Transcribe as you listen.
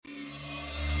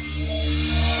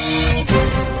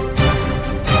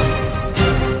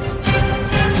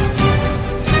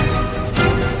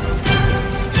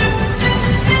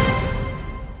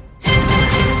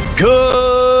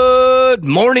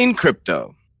Morning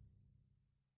Crypto.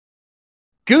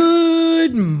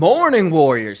 Good morning,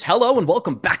 Warriors. Hello, and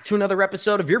welcome back to another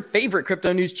episode of your favorite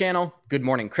crypto news channel, Good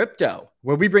Morning Crypto,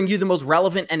 where we bring you the most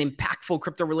relevant and impactful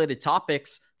crypto-related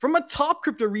topics from a top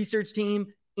crypto research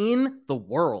team in the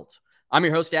world. I'm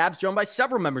your host, Abs, joined by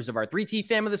several members of our 3T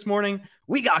family this morning.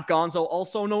 We got Gonzo,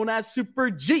 also known as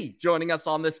Super G, joining us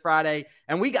on this Friday,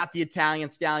 and we got the Italian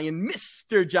stallion,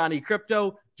 Mr. Johnny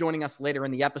Crypto, joining us later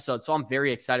in the episode, so I'm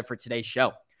very excited for today's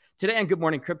show. Today on Good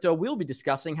Morning Crypto, we'll be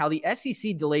discussing how the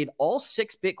SEC delayed all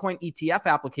 6 Bitcoin ETF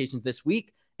applications this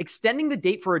week, extending the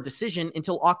date for a decision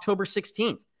until October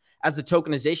 16th, as the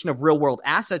tokenization of real-world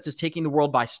assets is taking the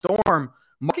world by storm,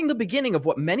 marking the beginning of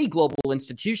what many global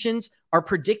institutions are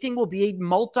predicting will be a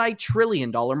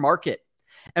multi-trillion-dollar market.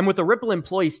 And with the Ripple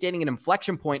employee stating an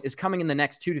inflection point is coming in the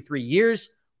next 2 to 3 years,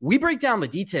 we break down the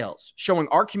details, showing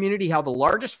our community how the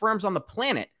largest firms on the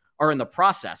planet are in the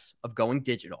process of going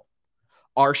digital.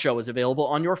 Our show is available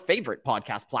on your favorite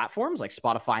podcast platforms like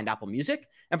Spotify and Apple Music.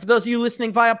 And for those of you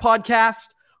listening via podcast,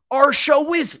 our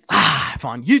show is live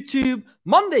on YouTube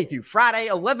Monday through Friday,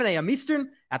 11 a.m.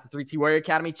 Eastern at the 3T Warrior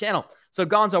Academy channel. So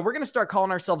Gonzo, we're going to start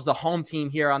calling ourselves the home team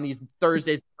here on these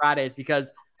Thursdays and Fridays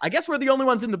because I guess we're the only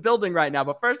ones in the building right now.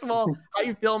 But first of all, how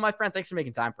you feeling, my friend? Thanks for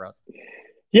making time for us.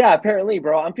 Yeah, apparently,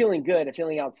 bro. I'm feeling good. I'm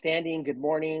feeling outstanding. Good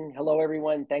morning. Hello,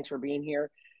 everyone. Thanks for being here.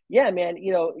 Yeah, man,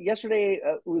 yesterday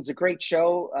it was a great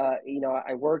show.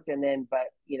 I worked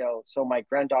so my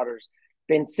granddaughter's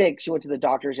been sick. She went to the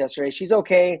doctors yesterday. She's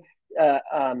okay.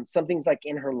 Something's like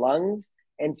in her lungs.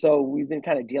 And so we've been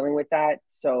kind of dealing with that.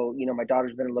 So, my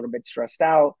daughter's been a little bit stressed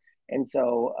out. And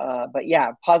so, but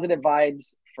yeah, positive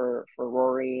vibes for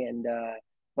Rory.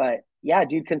 But yeah,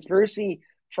 dude, Conspiracy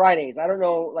Fridays. I don't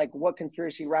know like what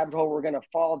conspiracy rabbit hole we're going to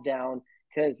fall down,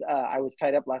 because I was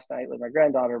tied up last night with my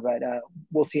granddaughter, but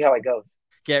we'll see how it goes.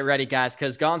 Get ready, guys,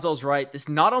 because Gonzo's right. This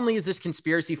not only is this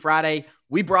Conspiracy Friday,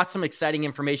 we brought some exciting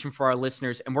information for our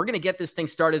listeners, and we're going to get this thing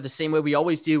started the same way we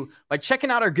always do by checking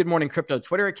out our Good Morning Crypto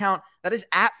Twitter account. That is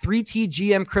at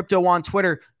 3TGM Crypto on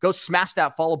Twitter. Go smash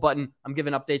that follow button. I'm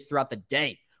giving updates throughout the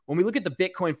day. When we look at the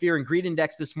Bitcoin Fear and Greed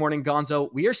Index this morning, Gonzo,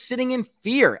 we are sitting in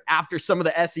fear after some of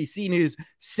the SEC news,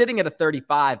 sitting at a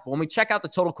 35. But when we check out the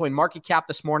total coin market cap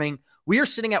this morning, we are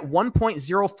sitting at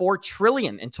 1.04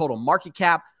 trillion in total market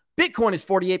cap. Bitcoin is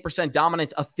 48%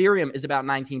 dominance. Ethereum is about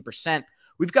 19%.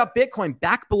 We've got Bitcoin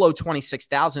back below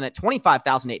 26,000 at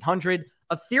 25,800.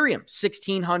 Ethereum,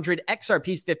 1,600. XRP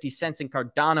is 50 cents. And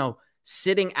Cardano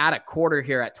sitting at a quarter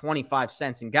here at 25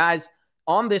 cents. And guys,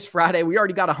 on this Friday, we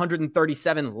already got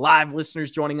 137 live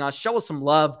listeners joining us. Show us some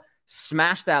love.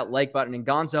 Smash that like button. And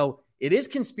Gonzo, it is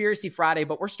Conspiracy Friday,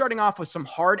 but we're starting off with some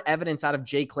hard evidence out of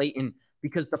Jay Clayton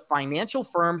because the financial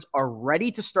firms are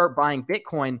ready to start buying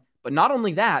Bitcoin. But not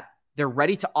only that, they're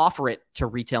ready to offer it to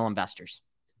retail investors.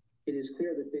 It is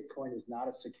clear that Bitcoin is not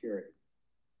a security.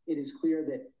 It is clear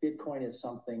that Bitcoin is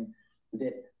something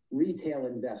that retail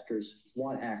investors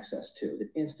want access to, that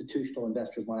institutional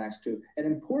investors want access to. And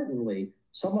importantly,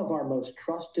 some of our most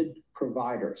trusted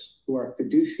providers who are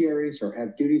fiduciaries or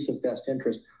have duties of best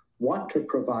interest want to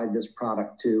provide this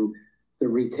product to the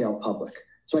retail public.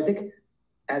 So I think,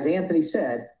 as Anthony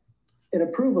said, an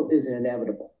approval is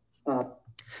inevitable.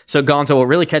 So Gonzo, what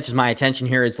really catches my attention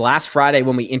here is last Friday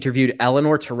when we interviewed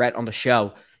Eleanor Tourette on the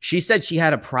show, she said she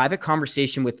had a private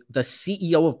conversation with the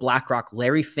CEO of BlackRock,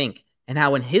 Larry Fink, and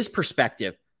how in his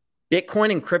perspective,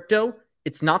 Bitcoin and crypto,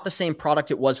 it's not the same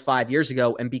product it was 5 years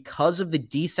ago. And because of the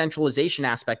decentralization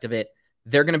aspect of it,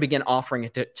 they're going to begin offering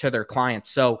it to their clients.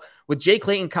 So with Jay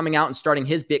Clayton coming out and starting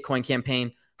his Bitcoin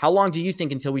campaign, how long do you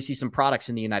think until we see some products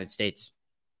in the United States?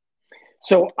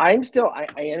 So I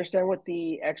understand what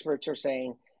the experts are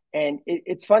saying. And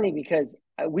it's funny because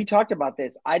we talked about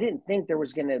this. I didn't think there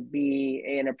was going to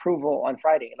be an approval on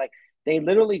Friday. Like they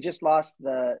literally just lost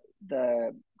the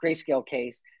Grayscale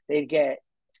case. They'd get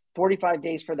 45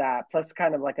 days for that, plus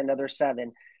kind of like another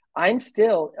 7. I'm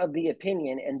still of the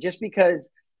opinion, and just because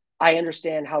I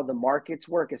understand how the markets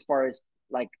work as far as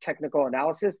like technical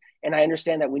analysis, and I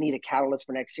understand that we need a catalyst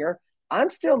for next year,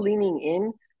 I'm still leaning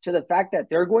in to the fact that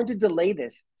they're going to delay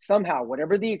this somehow,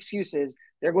 whatever the excuse is,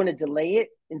 they're going to delay it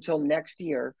until next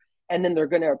year. And then they're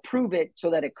going to approve it so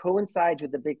that it coincides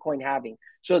with the Bitcoin halving,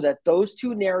 so that those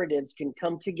two narratives can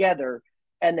come together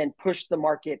and then push the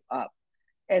market up.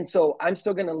 And so I'm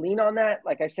still going to lean on that.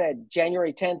 Like I said,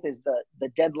 January 10th is the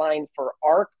deadline for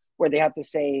ARK, where they have to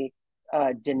say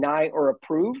deny or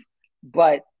approve.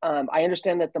 But I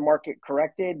understand that the market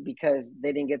corrected because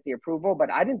they didn't get the approval,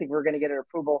 but I didn't think we were going to get an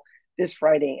approval this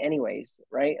Friday anyways,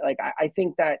 right? Like I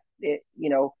think that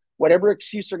whatever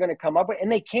excuse they're going to come up with,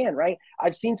 and they can, right?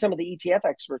 I've seen some of the ETF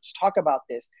experts talk about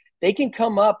this. they can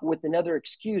come up with another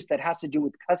excuse that has to do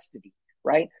with custody,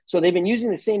 right? So they've been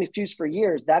using the same excuse for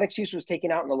years. That excuse was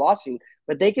taken out in the lawsuit,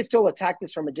 but they could still attack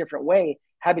this from a different way,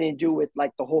 having to do with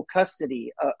like the whole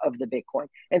custody of the Bitcoin.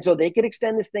 And so they could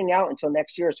extend this thing out until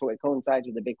next year so it coincides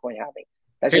with the Bitcoin halving.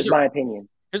 That's just my opinion.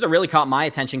 Here's what really caught my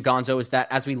attention, Gonzo, is that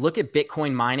as we look at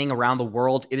Bitcoin mining around the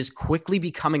world, it is quickly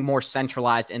becoming more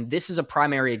centralized. And this is a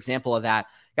primary example of that.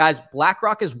 Guys,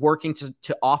 BlackRock is working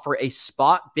to offer a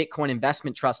spot Bitcoin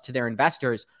investment trust to their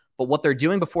investors. But what they're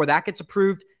doing before that gets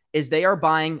approved is they are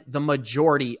buying the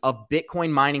majority of Bitcoin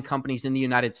mining companies in the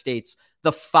United States.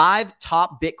 The 5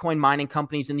 top Bitcoin mining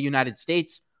companies in the United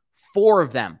States, 4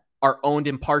 of them are owned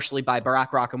impartially by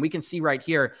BlackRock. And we can see right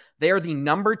here, they are the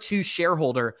number 2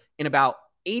 shareholder in about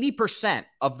 80%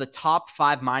 of the top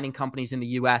 5 mining companies in the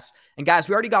US. And guys,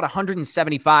 we already got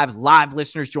 175 live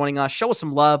listeners joining us. Show us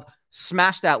some love.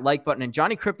 Smash that like button. And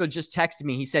Johnny Crypto just texted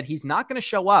me. He said he's not going to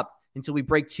show up until we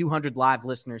break 200 live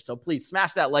listeners. So please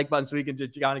smash that like button so we can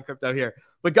get Johnny Crypto here.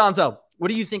 But Gonzo, what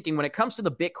are you thinking when it comes to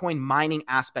the Bitcoin mining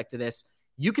aspect of this?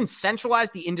 You can centralize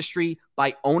the industry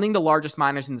by owning the largest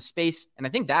miners in the space. And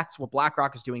I think that's what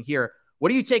BlackRock is doing here. What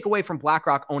do you take away from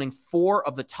BlackRock owning 4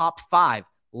 of the top 5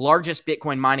 largest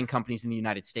Bitcoin mining companies in the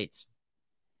United States?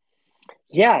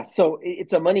 Yeah, so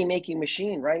it's a money-making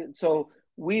machine, right? So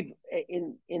we've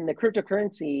in the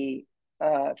cryptocurrency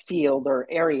field or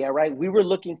area, right? We were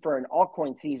looking for an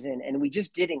altcoin season and we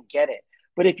just didn't get it.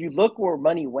 But if you look where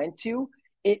money went to,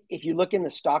 if you look in the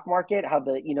stock market, how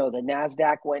the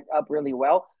NASDAQ went up really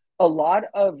well, a lot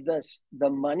of the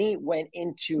money went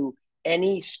into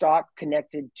any stock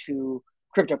connected to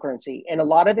cryptocurrency. And a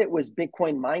lot of it was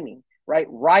Bitcoin mining, right?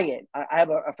 Riot. I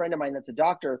have a friend of mine that's a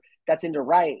doctor that's into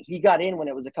Riot. He got in when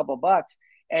it was a couple bucks.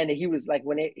 And he was like,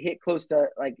 when it hit close to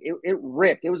like, it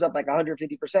ripped. It was up like 150%.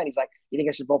 He's like, you think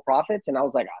I should book profits? And I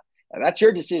was like, that's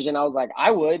your decision. I was like,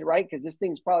 I would, right? Because this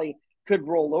thing's probably could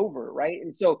roll over, right?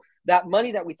 And so that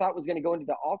money that we thought was going to go into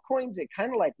the altcoins, it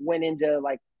kind of like went into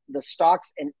like the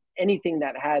stocks and anything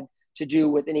that had to do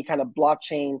with any kind of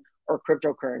blockchain or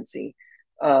cryptocurrency.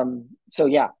 So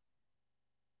yeah.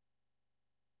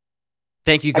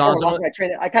 Thank you, Gonzo.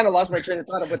 I kind of lost my train of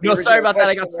thought. No, sorry about that.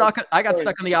 I got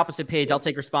stuck on the opposite page. I'll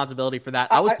take responsibility for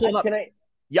that. I was pulling up.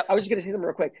 Yep. I was just going to say something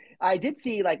real quick. I did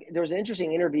see like there was an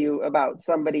interesting interview about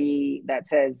somebody that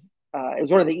says it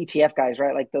was one of the ETF guys,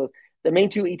 right? Like the main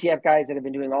 2 ETF guys that have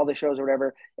been doing all the shows or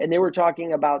whatever. And they were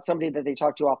talking about somebody that they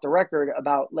talked to off the record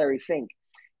about Larry Fink.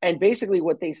 And basically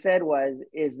what they said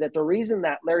is that the reason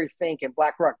that Larry Fink and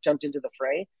BlackRock jumped into the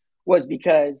fray was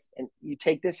because, and you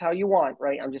take this how you want,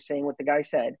 right? I'm just saying what the guy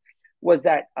said, was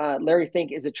that Larry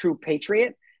Fink is a true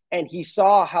patriot. And he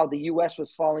saw how the U.S.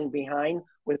 was falling behind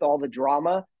with all the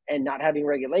drama and not having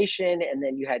regulation. And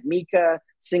then you had MiCA,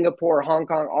 Singapore, Hong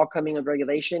Kong, all coming with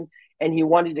regulation. And he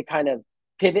wanted to kind of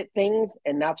pivot things.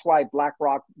 And that's why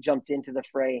BlackRock jumped into the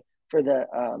fray for the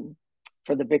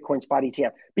Bitcoin spot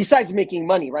ETF, besides making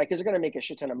money, right? Because they're going to make a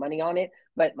shit ton of money on it.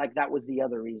 But like that was the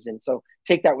other reason. So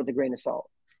take that with a grain of salt.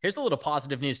 Here's a little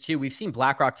positive news too. We've seen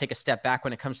BlackRock take a step back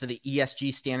when it comes to the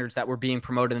ESG standards that were being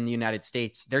promoted in the United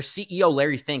States. Their CEO,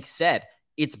 Larry Fink, said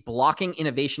it's blocking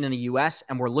innovation in the US,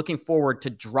 and we're looking forward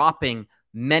to dropping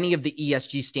many of the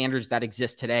ESG standards that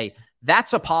exist today.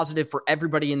 That's a positive for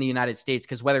everybody in the United States,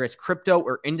 because whether it's crypto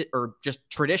or just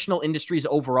traditional industries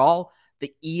overall,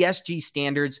 the ESG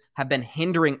standards have been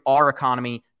hindering our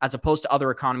economy as opposed to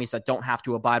other economies that don't have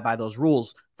to abide by those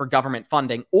rules for government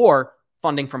funding or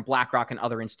funding from BlackRock and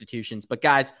other institutions. But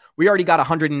guys, we already got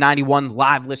 191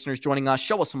 live listeners joining us.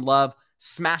 Show us some love.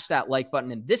 Smash that like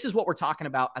button. And this is what we're talking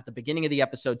about at the beginning of the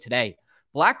episode today.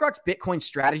 BlackRock's Bitcoin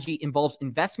strategy involves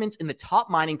investments in the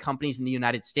top mining companies in the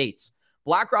United States.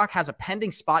 BlackRock has a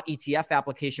pending spot ETF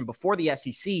application before the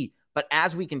SEC, but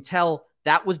as we can tell,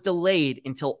 that was delayed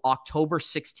until October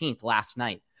 16th last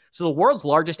night. So the world's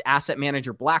largest asset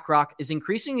manager, BlackRock, is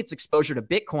increasing its exposure to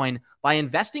Bitcoin by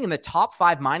investing in the top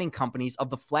 5 mining companies of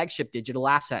the flagship digital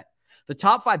asset. The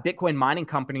top 5 Bitcoin mining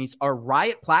companies are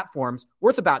Riot Platforms,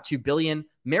 worth about $2 billion,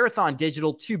 Marathon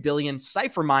Digital, $2 billion,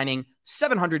 Cypher Mining,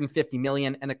 $750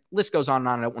 million, and the list goes on and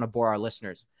on. I don't want to bore our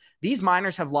listeners. These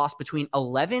miners have lost between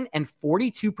 11 and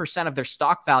 42% of their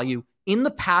stock value in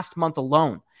the past month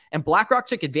alone. And BlackRock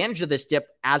took advantage of this dip,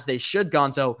 as they should,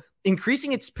 Gonzo,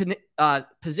 increasing its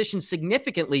position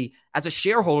significantly as a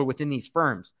shareholder within these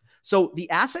firms. So the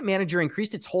asset manager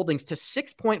increased its holdings to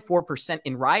 6.4%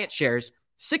 in Riot shares,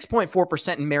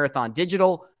 6.4% in Marathon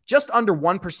Digital, just under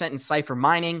 1% in Cypher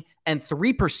Mining, and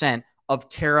 3% of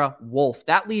TeraWulf.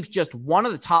 That leaves just one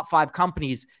of the top 5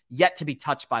 companies yet to be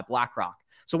touched by BlackRock.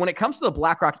 So when it comes to the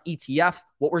BlackRock ETF,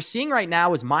 what we're seeing right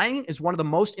now is mining is one of the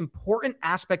most important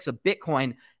aspects of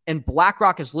Bitcoin, and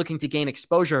BlackRock is looking to gain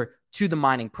exposure to the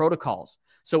mining protocols.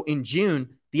 So in June,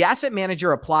 the asset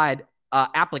manager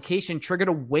application triggered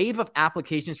a wave of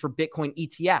applications for Bitcoin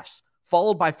ETFs,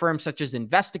 followed by firms such as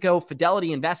Investico,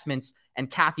 Fidelity Investments, and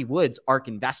Cathie Wood's ARK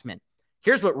Investment.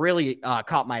 Here's what really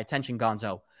caught my attention,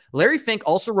 Gonzo. Larry Fink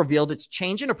also revealed its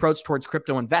change in approach towards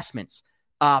crypto investments.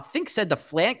 Fink said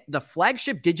the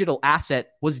flagship digital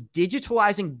asset was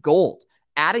digitalizing gold,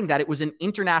 adding that it was an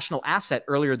international asset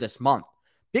earlier this month.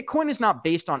 Bitcoin is not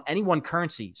based on any one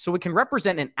currency, so it can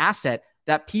represent an asset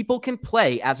that people can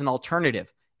play as an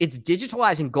alternative. It's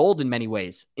digitalizing gold in many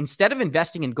ways. Instead of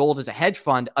investing in gold as a hedge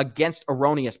fund against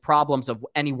erroneous problems of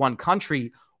any one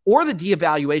country or the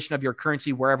devaluation of your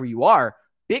currency wherever you are,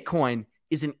 Bitcoin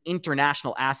is an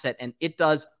international asset, and it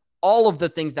does all of the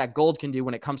things that gold can do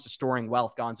when it comes to storing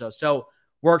wealth, Gonzo. So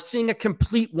we're seeing a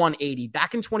complete 180.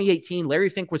 Back in 2018, Larry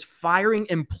Fink was firing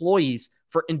employees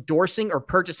for endorsing or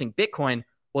purchasing Bitcoin.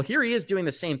 Well, here he is doing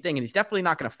the same thing, and he's definitely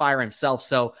not going to fire himself.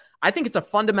 So I think it's a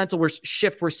fundamental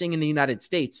shift we're seeing in the United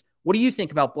States. What do you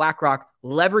think about BlackRock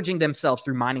leveraging themselves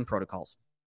through mining protocols?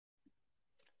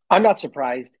 I'm not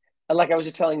surprised. Like I was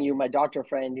just telling you, my doctor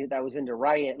friend that was into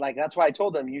Riot, like that's why I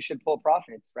told them you should pull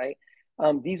profits, right?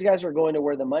 These guys are going to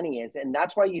where the money is. And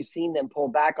that's why you've seen them pull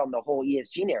back on the whole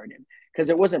ESG narrative,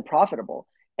 because it wasn't profitable.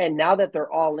 And now that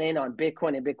they're all in on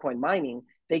Bitcoin and Bitcoin mining,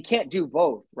 they can't do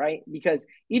both, right? Because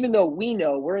even though we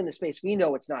know we're in the space, we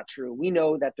know it's not true. We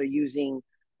know that they're using,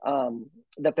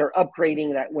 that they're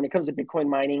upgrading, that when it comes to Bitcoin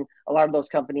mining, a lot of those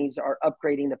companies are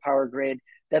upgrading the power grid,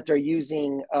 that they're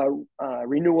using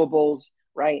renewables,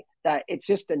 right? That it's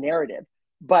just a narrative,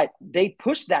 but they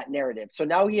push that narrative. So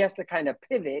now he has to kind of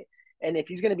pivot. And if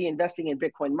he's going to be investing in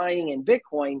Bitcoin mining and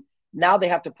Bitcoin, now they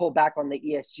have to pull back on the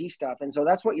ESG stuff. And so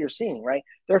that's what you're seeing, right?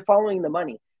 They're following the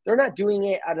money. They're not doing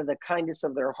it out of the kindness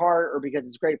of their heart or because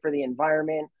it's great for the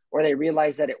environment, or they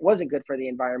realize that it wasn't good for the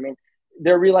environment.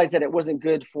 They realize that it wasn't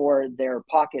good for their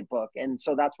pocketbook. And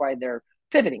so that's why they're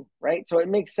pivoting, right? So it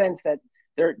makes sense that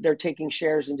they're taking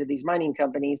shares into these mining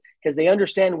companies because they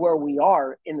understand where we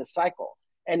are in the cycle.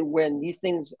 And when these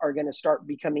things are going to start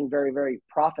becoming very, very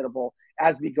profitable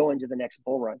as we go into the next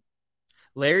bull run.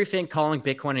 Larry Fink calling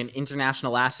Bitcoin an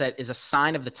international asset is a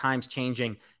sign of the times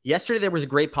changing. Yesterday, there was a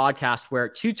great podcast where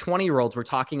two 20-year-olds were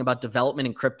talking about development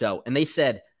in crypto. And they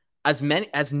said, as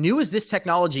new as this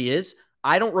technology is,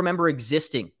 I don't remember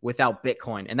existing without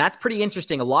Bitcoin. And that's pretty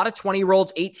interesting. A lot of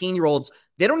 20-year-olds, 18-year-olds,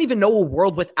 they don't even know a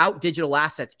world without digital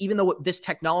assets, even though this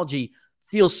technology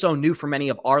feels so new for many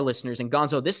of our listeners. And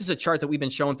Gonzo, this is a chart that we've been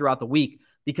showing throughout the week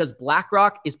because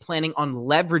BlackRock is planning on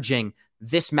leveraging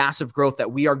this massive growth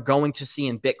that we are going to see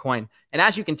in Bitcoin. And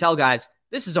as you can tell, guys,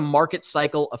 this is a market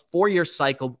cycle, a 4-year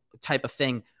cycle type of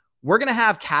thing. We're going to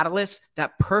have catalysts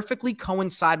that perfectly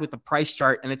coincide with the price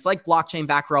chart. And it's like blockchain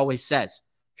backer always says,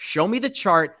 show me the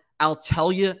chart, I'll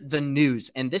tell you the news.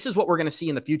 And this is what we're going to see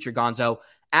in the future, Gonzo.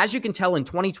 As you can tell, in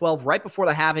 2012, right before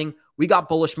the halving, we got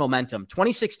bullish momentum.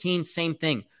 2016, same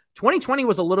thing. 2020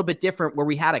 was a little bit different where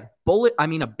we had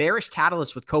a bearish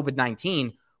catalyst with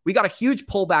COVID-19. We got a huge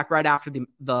pullback right after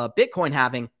the Bitcoin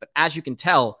halving. But as you can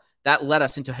tell, that led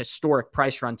us into a historic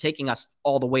price run, taking us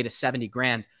all the way to 70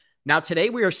 grand. Now, today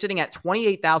we are sitting at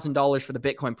 $28,000 for the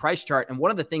Bitcoin price chart. And one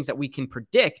of the things that we can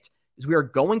predict is we are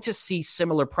going to see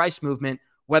similar price movement,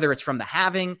 whether it's from the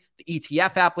halving, the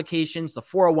ETF applications, the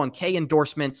 401k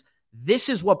endorsements. This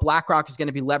is what BlackRock is going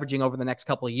to be leveraging over the next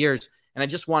couple of years. And I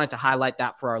just wanted to highlight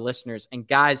that for our listeners. And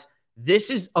guys,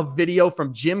 this is a video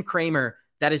from Jim Cramer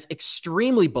that is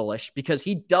extremely bullish because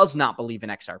he does not believe in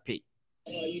XRP.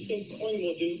 You think Coin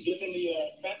will do, given the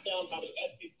crackdown by the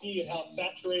SEC and how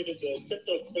saturated the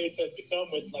crypto space has become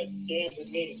with like scams and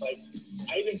things? Like,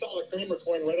 I even saw the Cramer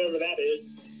coin, whatever that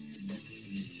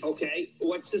is. Okay,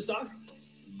 what's the stock?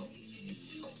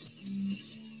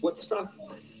 What's stock?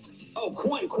 Oh,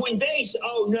 Coinbase.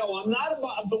 Oh, no, I'm not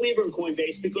a believer in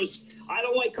Coinbase because I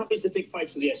don't like companies that pick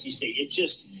fights with the SEC. It's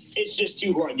just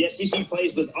too hard. The SEC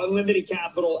plays with unlimited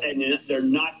capital, and they're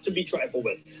not to be trifled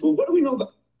with. Well, what do we know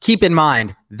about? Keep in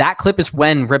mind, that clip is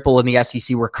when Ripple and the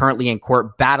SEC were currently in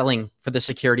court battling for the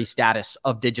security status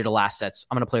of digital assets.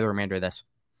 I'm going to play the remainder of this.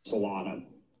 Solana.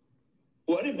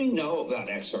 What did we know about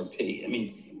XRP? I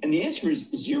mean, and the answer is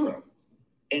zero.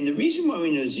 And the reason why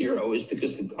we know zero is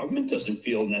because the government doesn't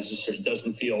feel that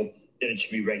it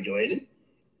should be regulated.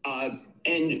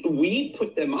 And we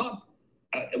put them up.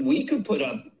 We could put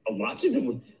up lots of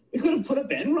them. We could have put up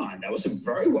Enron. That was a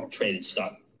very well-traded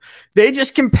stock. They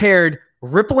just compared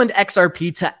Ripple and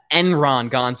XRP to Enron,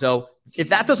 Gonzo. If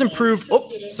that doesn't prove... Oh,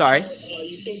 sorry.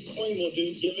 You Bitcoin will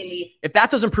do given the... If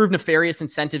that doesn't prove nefarious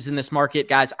incentives in this market,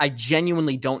 guys, I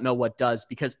genuinely don't know what does,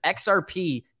 because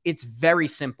XRP, it's very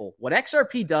simple. What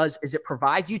XRP does is it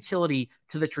provides utility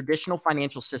to the traditional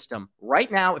financial system.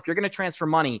 Right now, if you're going to transfer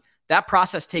money, that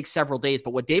process takes several days.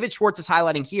 But what David Schwartz is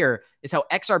highlighting here is how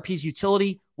XRP's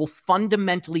utility will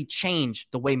fundamentally change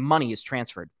the way money is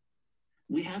transferred.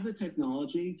 We have the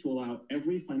technology to allow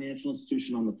every financial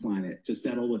institution on the planet to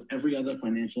settle with every other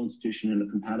financial institution in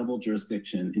a compatible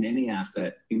jurisdiction in any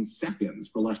asset in seconds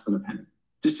for less than a penny.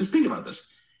 Just think about this.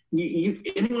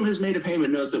 Anyone who's made a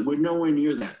payment knows that we're nowhere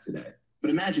near that today.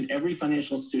 But imagine every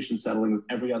financial institution settling with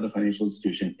every other financial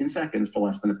institution in seconds for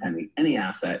less than a penny, any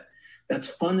asset. That's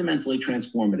fundamentally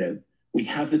transformative. We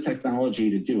have the technology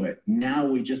to do it. Now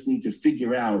we just need to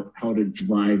figure out how to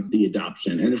drive the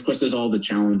adoption. And of course, there's all the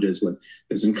challenges with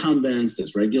there's incumbents,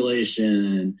 there's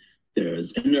regulation,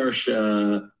 there's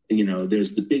inertia. You know,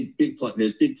 there's the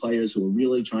there's big players who are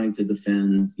really trying to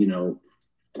defend. You know,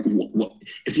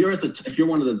 if you're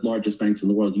one of the largest banks in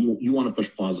the world, you want to push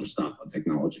pause or stop on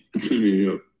technology.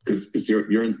 Because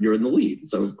you're in the lead.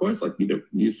 So of course, like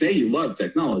you say you love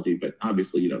technology, but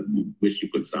obviously you wish you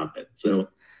could stop it. So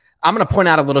I'm going to point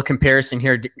out a little comparison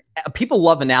here. People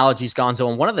love analogies, Gonzo,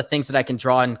 and one of the things that I can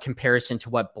draw in comparison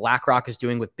to what BlackRock is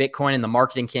doing with Bitcoin and the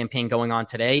marketing campaign going on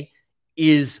today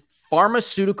is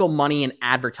pharmaceutical money and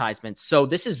advertisements. So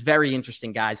this is very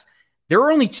interesting, guys. There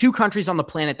are only 2 countries on the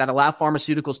planet that allow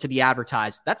pharmaceuticals to be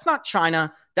advertised. That's not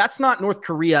China. That's not North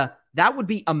Korea. That would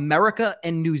be America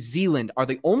and New Zealand are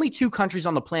the only 2 countries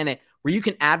on the planet where you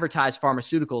can advertise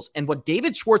pharmaceuticals. And what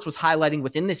David Schwartz was highlighting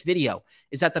within this video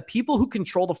is that the people who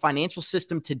control the financial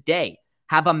system today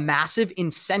have a massive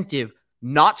incentive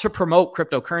not to promote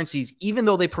cryptocurrencies, even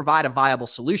though they provide a viable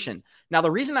solution. Now,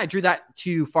 the reason I drew that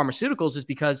to pharmaceuticals is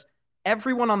because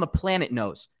everyone on the planet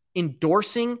knows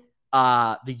endorsing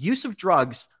the use of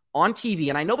drugs on TV,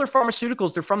 and I know they're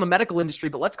pharmaceuticals, they're from the medical industry,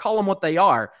 but let's call them what they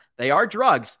are. They are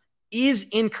drugs, is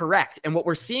incorrect. And what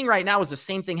we're seeing right now is the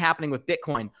same thing happening with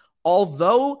Bitcoin.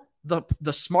 Although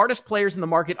the smartest players in the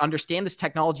market understand this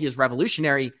technology is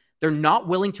revolutionary, they're not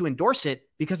willing to endorse it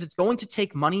because it's going to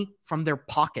take money from their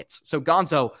pockets. So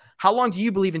Gonzo, how long do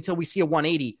you believe until we see a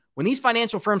 180? When these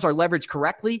financial firms are leveraged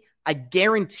correctly, I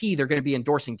guarantee they're going to be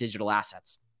endorsing digital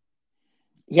assets.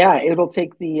 Yeah, it'll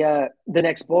take the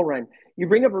next bull run. You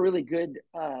bring up a really good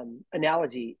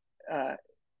analogy.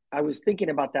 I was thinking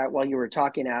about that while you were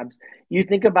talking, Abs. You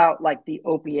think about like the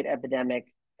opiate epidemic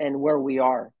and where we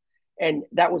are. And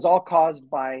that was all caused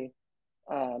by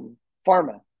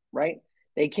pharma, right?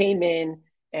 They came in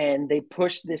and they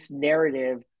pushed this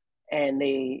narrative and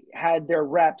they had their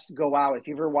reps go out. If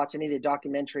you've ever watched any of the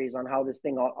documentaries on how this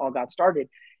thing all got started,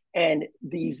 and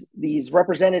these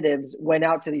representatives went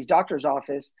out to these doctors'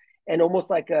 office and almost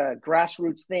like a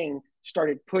grassroots thing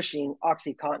started pushing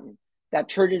OxyContin. That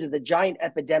turned into the giant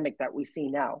epidemic that we see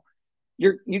now.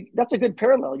 That's a good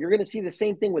parallel. You're going to see the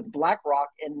same thing with BlackRock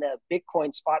and the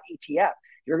Bitcoin spot ETF.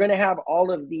 You're going to have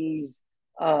all of these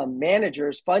fund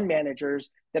managers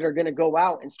that are going to go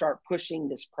out and start pushing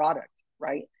this product,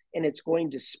 right? And it's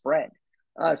going to spread.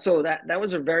 So that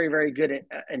was a very, very good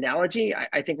analogy.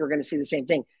 I think we're going to see the same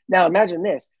thing. Now imagine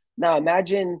this. Now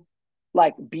imagine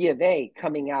like B of A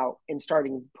coming out and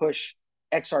starting to push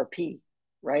XRP,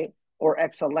 right? Or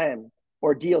XLM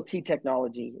or DLT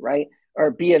technology, right? Or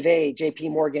B of A,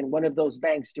 JP Morgan, one of those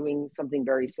banks doing something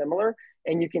very similar.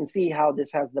 And you can see how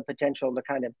this has the potential to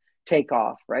kind of take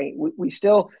off, right? We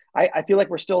still, I feel like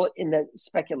we're still in the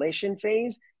speculation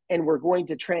phase, and we're going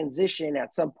to transition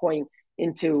at some point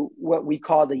into what we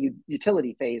call the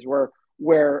utility phase,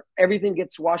 where everything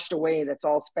gets washed away. That's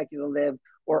all speculative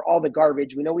or all the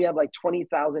garbage. We know we have like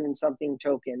 20,000 and something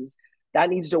tokens that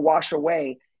needs to wash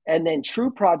away. And then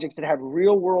true projects that have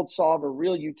real world solve or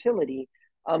real utility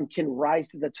can rise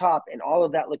to the top, and all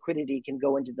of that liquidity can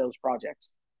go into those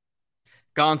projects.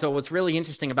 Gonzo, what's really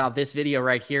interesting about this video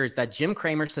right here is that Jim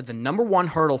Cramer said the number one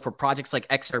hurdle for projects like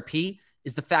XRP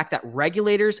is the fact that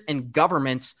regulators and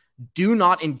governments do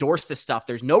not endorse this stuff.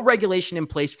 There's no regulation in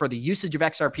place for the usage of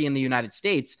XRP in the United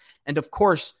States. And of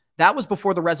course, that was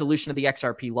before the resolution of the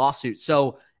XRP lawsuit.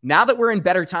 So now that we're in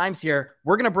better times here,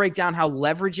 we're going to break down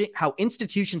how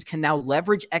institutions can now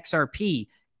leverage XRP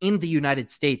in the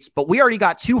United States. But we already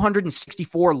got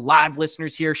 264 live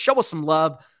listeners here. Show us some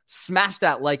love. Smash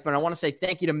that like button. I want to say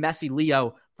thank you to Messi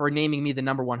Leo for naming me the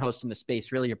number one host in the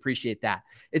space. Really appreciate that.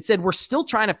 It said, we're still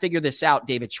trying to figure this out,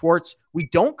 David Schwartz. We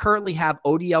don't currently have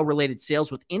ODL-related sales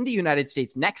within the United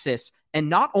States Nexus, and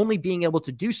not only being able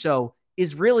to do so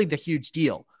is really the huge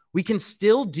deal. We can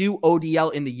still do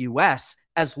ODL in the US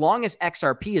as long as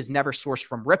XRP is never sourced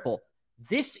from Ripple.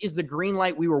 This is the green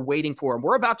light we were waiting for. And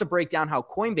we're about to break down how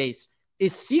Coinbase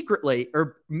is secretly,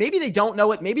 or maybe they don't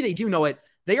know it, maybe they do know it,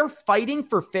 they are fighting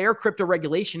for fair crypto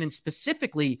regulation, and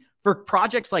specifically for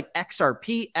projects like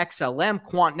XRP, XLM,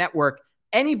 Quant Network,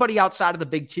 anybody outside of the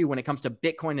big two when it comes to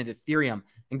Bitcoin and Ethereum.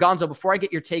 And Gonzo, before I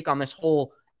get your take on this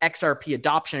whole XRP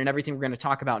adoption and everything we're going to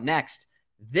talk about next,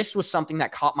 this was something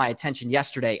that caught my attention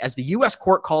yesterday as the U.S.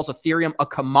 court calls Ethereum a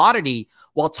commodity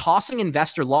while tossing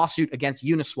investor lawsuit against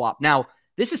Uniswap. Now,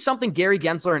 this is something Gary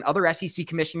Gensler and other SEC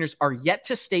commissioners are yet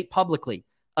to state publicly.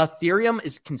 Ethereum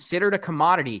is considered a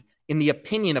commodity in the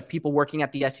opinion of people working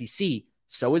at the SEC.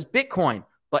 So is Bitcoin.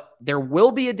 But there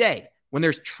will be a day when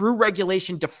there's true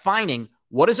regulation defining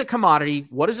what is a commodity,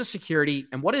 what is a security,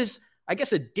 and what is, I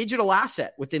guess, a digital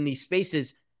asset within these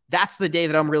spaces. That's the day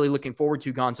that I'm really looking forward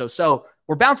to, Gonzo. So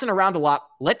we're bouncing around a lot.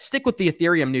 Let's stick with the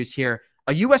Ethereum news here.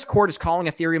 A U.S. court is calling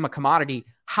Ethereum a commodity.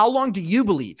 How long do you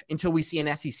believe until we see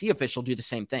an SEC official do the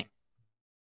same thing?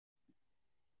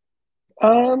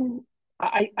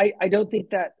 I don't think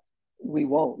that we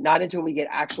won't, not until we get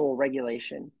actual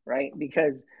regulation, right?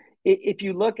 Because if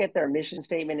you look at their mission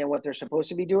statement and what they're supposed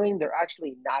to be doing, they're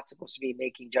actually not supposed to be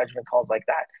making judgment calls like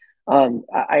that.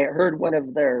 I heard one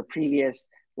of their previous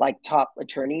top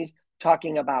attorneys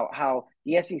talking about how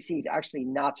the SEC is actually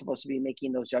not supposed to be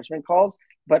making those judgment calls,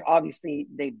 but obviously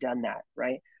they've done that,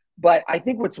 right? But I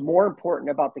think what's more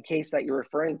important about the case that you're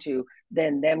referring to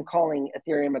than them calling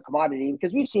Ethereum a commodity,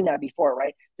 because we've seen that before,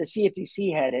 right? The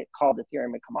CFTC had it called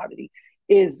Ethereum a commodity,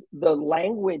 is the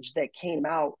language that came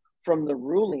out from the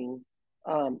ruling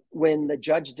when the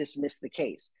judge dismissed the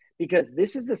case. Because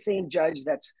this is the same judge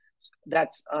that's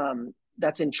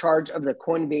in charge of the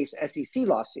Coinbase SEC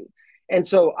lawsuit. And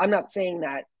so I'm not saying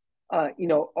that,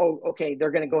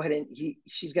 they're going to go ahead and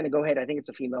she's going to go ahead. I think it's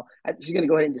a female. She's going to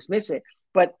go ahead and dismiss it.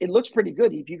 But it looks pretty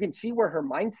good. If you can see where her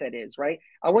mindset is, right?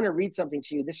 I want to read something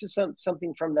to you. This is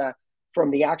something from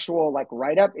the actual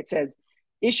write-up. It says,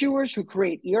 issuers who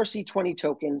create ERC-20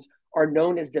 tokens are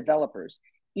known as developers.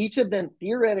 Each of them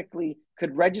theoretically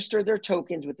could register their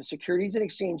tokens with the Securities and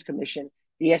Exchange Commission,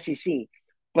 the SEC.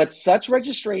 But such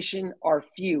registration are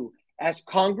few, as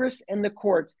Congress and the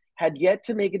courts had yet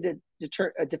to make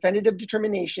a definitive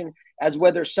determination as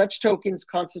whether such tokens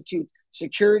constitute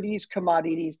securities,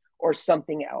 commodities, or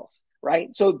something else,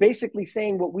 right? So basically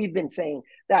saying what we've been saying,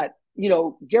 that,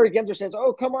 Gary Gensler says,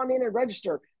 oh, come on in and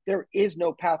register. There is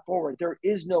no path forward. There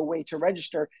is no way to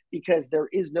register because there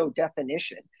is no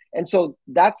definition. And so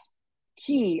that's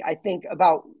key, I think,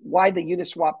 about why the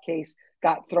Uniswap case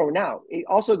got thrown out. It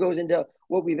also goes into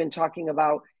what we've been talking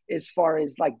about as far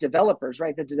as developers,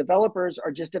 right? That the developers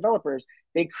are just developers.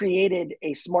 They created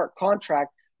a smart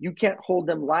contract. You can't hold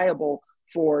them liable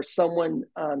for someone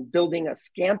building a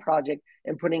scam project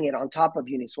and putting it on top of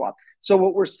Uniswap. So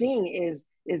what we're seeing is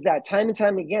that time and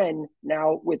time again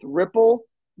now with Ripple,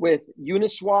 with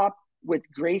Uniswap, with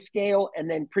Grayscale,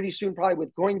 and then pretty soon probably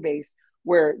with Coinbase,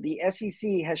 where the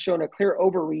SEC has shown a clear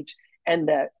overreach, and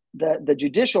that the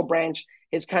judicial branch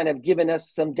has kind of given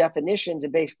us some definitions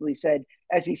and basically said,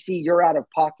 SEC, you're out of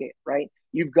pocket, right?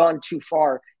 You've gone too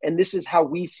far. And this is how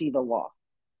we see the law.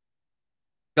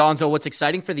 Gonzo, what's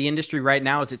exciting for the industry right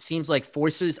now is it seems like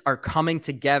forces are coming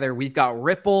together. We've got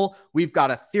Ripple, we've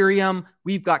got Ethereum,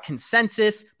 we've got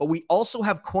Consensus, but we also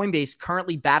have Coinbase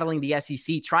currently battling the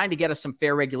SEC, trying to get us some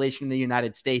fair regulation in the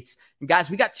United States. And guys,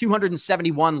 we got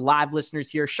 271 live listeners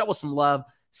here. Show us some love.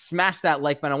 Smash that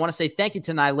like button. I want to say thank you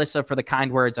to Nylissa for the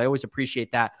kind words. I always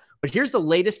appreciate that. But here's the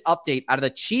latest update out of the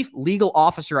chief legal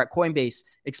officer at Coinbase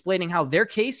explaining how their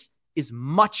case is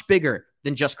much bigger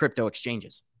than just crypto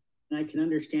exchanges. And I can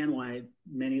understand why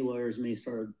many lawyers may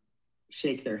sort of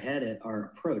shake their head at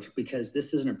our approach, because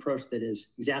this is an approach that is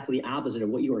exactly the opposite of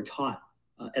what you were taught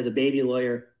as a baby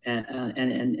lawyer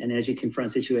and as you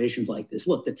confront situations like this.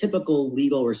 Look, the typical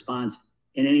legal response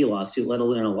in any lawsuit, let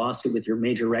alone a lawsuit with your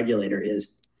major regulator,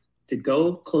 is to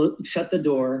go shut the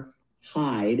door,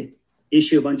 hide,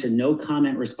 issue a bunch of no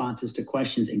comment responses to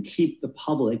questions, and keep the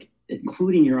public,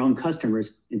 including your own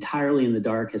customers, entirely in the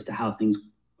dark as to how things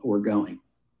were going.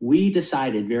 We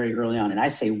decided very early on, and I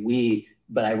say we,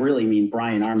 but I really mean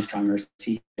Brian Armstrong, our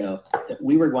CEO, that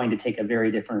we were going to take a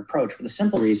very different approach for the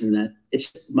simple reason that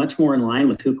it's much more in line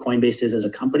with who Coinbase is as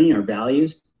a company, our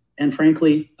values, and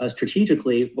frankly,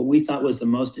 strategically, what we thought was the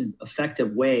most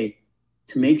effective way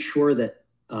to make sure that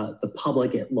the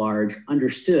public at large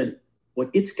understood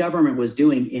what its government was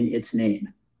doing in its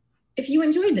name. If you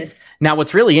enjoyed this. Now,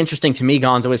 what's really interesting to me,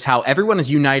 Gonzo, is how everyone is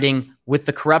uniting with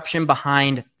the corruption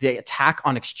behind the attack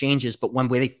on exchanges. But when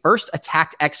they first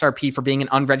attacked XRP for being an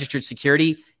unregistered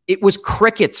security, it was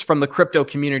crickets from the crypto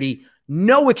community.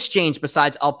 No exchange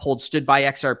besides Uphold stood by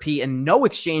XRP, and no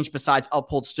exchange besides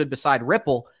Uphold stood beside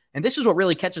Ripple. And this is what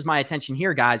really catches my attention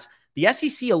here, guys. The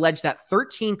SEC alleged that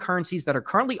 13 currencies that are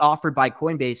currently offered by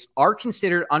Coinbase are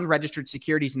considered unregistered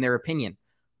securities in their opinion.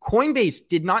 Coinbase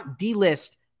did not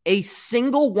delist a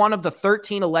single one of the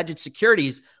 13 alleged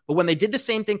securities, but when they did the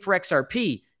same thing for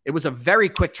XRP, it was a very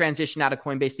quick transition out of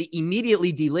Coinbase. They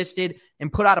immediately delisted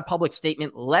and put out a public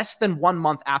statement less than 1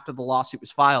 month after the lawsuit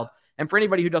was filed. And for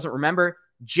anybody who doesn't remember,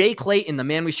 Jay Clayton, the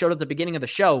man we showed at the beginning of the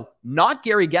show, not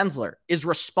Gary Gensler, is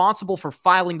responsible for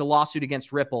filing the lawsuit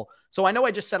against Ripple. So I know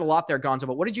I just said a lot there, Gonzo,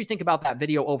 but what did you think about that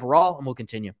video overall? And we'll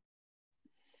continue.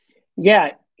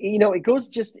 Yeah, it goes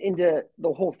just into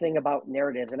the whole thing about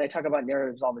narratives. And I talk about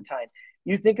narratives all the time.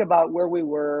 You think about where we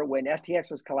were when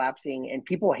FTX was collapsing and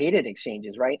people hated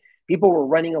exchanges, right? People were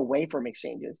running away from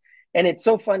exchanges. And it's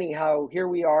so funny how here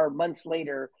we are months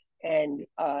later. And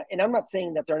I'm not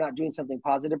saying that they're not doing something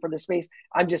positive for the space.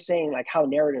 I'm just saying like how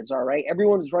narratives are, right?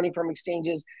 Everyone was running from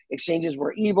exchanges. Exchanges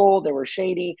were evil. They were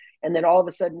shady. And then all of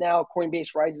a sudden now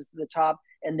Coinbase rises to the top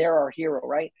and they're our hero,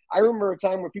 right? I remember a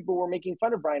time where people were making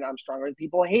fun of Brian Armstrong, or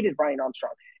people hated Brian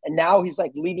Armstrong. And now he's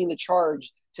like leading the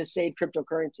charge to save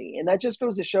cryptocurrency. And that just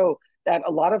goes to show that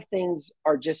a lot of things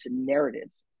are just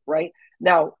narratives, right?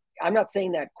 Now, I'm not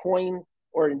saying that coin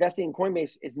or investing in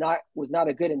Coinbase was not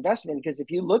a good investment, because if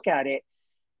you look at it,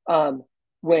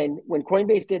 when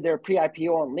Coinbase did their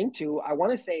pre-IPO on Link2, I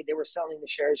want to say they were selling the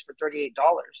shares for $38,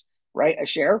 right, a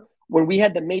share. When we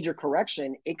had the major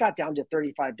correction, it got down to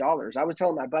 $35. I was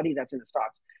telling my buddy that's in the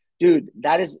stocks, dude,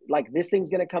 that is like, this thing's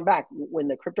going to come back. When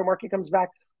the crypto market comes back,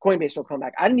 Coinbase will come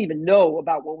back. I didn't even know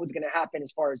about what was going to happen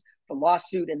as far as the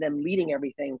lawsuit and them leading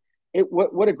everything.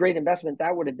 What a great investment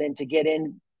that would have been to get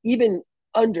in even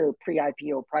under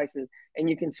pre-IPO prices, and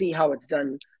you can see how it's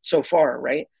done so far,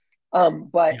 right?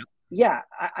 But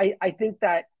I think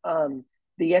that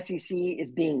the SEC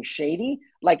is being shady.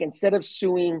 Like, instead of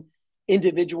suing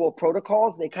individual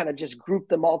protocols, they kind of just grouped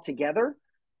them all together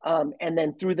and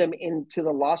then threw them into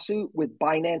the lawsuit with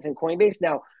Binance and Coinbase.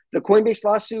 Now, the Coinbase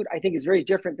lawsuit, I think, is very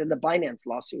different than the Binance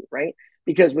lawsuit, right?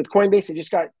 Because with Coinbase, they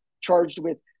just got charged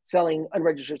with selling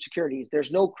unregistered securities.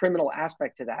 There's no criminal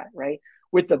aspect to that, right?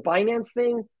 With the Binance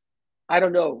thing, I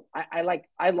don't know. I like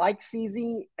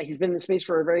CZ. He's been in the space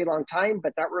for a very long time,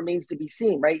 but that remains to be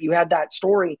seen, right? You had that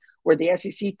story where the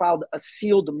SEC filed a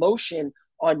sealed motion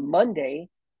on Monday,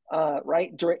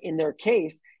 right, in their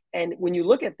case. And when you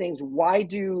look at things, why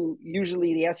do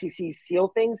usually the SEC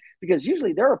seal things? Because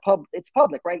usually it's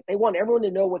public, right? They want everyone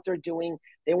to know what they're doing.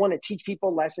 They want to teach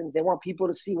people lessons. They want people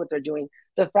to see what they're doing.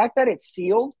 The fact that it's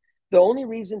sealed, the only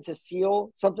reason to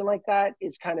seal something like that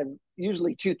is kind of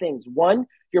usually two things. One,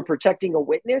 you're protecting a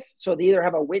witness. So they either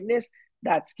have a witness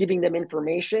that's giving them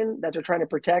information that they're trying to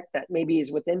protect that maybe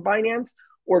is within Binance,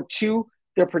 or two,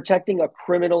 they're protecting a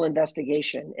criminal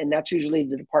investigation. And that's usually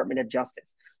the Department of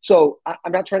Justice. So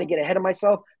I'm not trying to get ahead of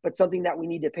myself, but something that we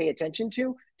need to pay attention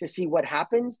to see what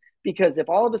happens. Because if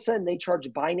all of a sudden they charge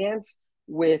Binance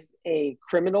with a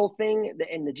criminal thing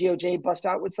and the DOJ bust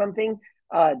out with something,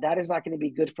 that is not going to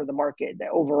be good for the market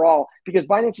overall, because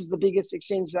Binance is the biggest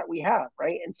exchange that we have,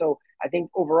 right? And so I think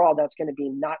overall that's going to be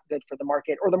not good for the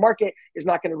market, or the market is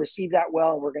not going to receive that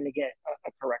well, and we're going to get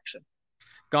a correction.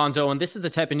 Gonzo, and this is the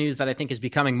type of news that I think is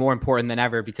becoming more important than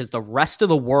ever, because the rest of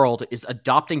the world is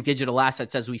adopting digital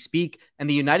assets as we speak, and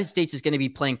the United States is going to be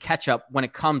playing catch up when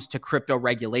it comes to crypto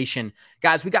regulation.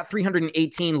 Guys, we got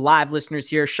 318 live listeners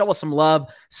here. Show us some love.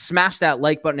 Smash that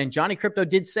like button. And Johnny Crypto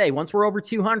did say once we're over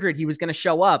 200, he was going to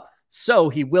show up. So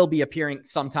he will be appearing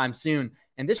sometime soon.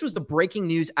 And this was the breaking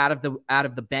news out of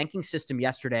the banking system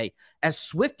yesterday, as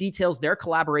Swift details their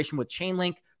collaboration with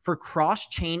Chainlink for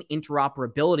cross-chain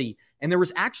interoperability. And there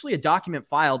was actually a document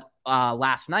filed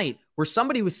last night where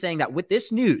somebody was saying that with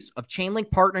this news of Chainlink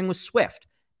partnering with Swift,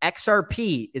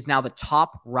 XRP is now the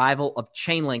top rival of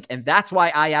Chainlink. And that's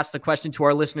why I asked the question to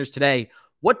our listeners today: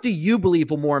 what do you believe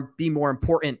will be more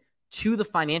important to the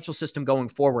financial system going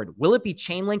forward? Will it be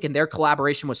Chainlink and their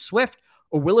collaboration with Swift,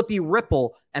 or will it be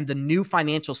Ripple and the new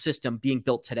financial system being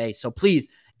built today? So please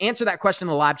answer that question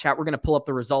in the live chat. We're going to pull up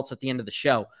the results at the end of the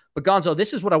show. But Gonzo,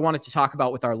 this is what I wanted to talk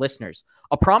about with our listeners.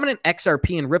 A prominent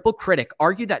XRP and Ripple critic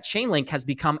argued that Chainlink has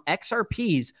become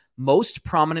XRP's most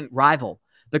prominent rival.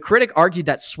 The critic argued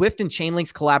that Swift and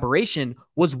Chainlink's collaboration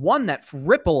was one that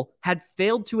Ripple had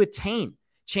failed to attain.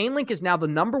 Chainlink is now the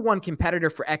 #1 competitor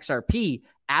for XRP,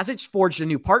 as it's forged a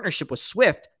new partnership with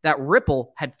Swift that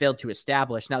Ripple had failed to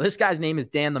establish. Now, this guy's name is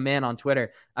Dan the Man on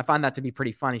Twitter. I find that to be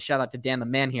pretty funny. Shout out to Dan the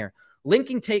Man here.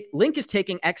 Link is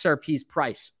taking XRP's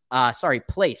place,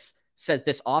 says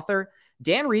this author.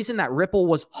 Dan reasoned that Ripple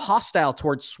was hostile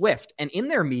towards Swift, and in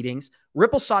their meetings,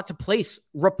 Ripple sought to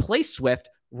replace Swift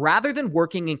rather than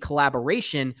working in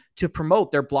collaboration to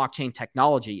promote their blockchain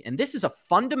technology. And this is a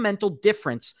fundamental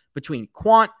difference between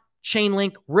Quant,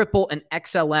 Chainlink, Ripple, and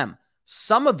XLM.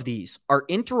 Some of these are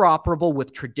interoperable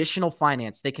with traditional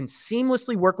finance. They can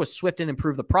seamlessly work with Swift and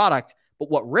improve the product, but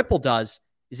what Ripple does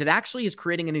is it actually is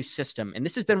creating a new system. And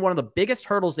this has been one of the biggest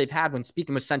hurdles they've had when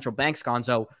speaking with central banks,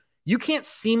 Gonzo. You can't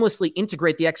seamlessly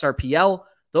integrate the XRPL.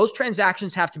 Those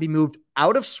transactions have to be moved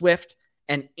out of Swift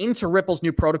and into Ripple's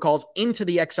new protocols, into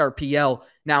the XRPL.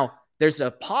 Now, there's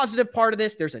a positive part of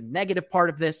this. There's a negative part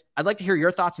of this. I'd like to hear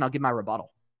your thoughts, and I'll give my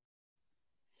rebuttal.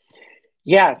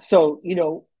 Yeah. So,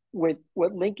 with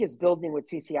what Link is building with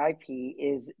CCIP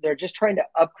is they're just trying to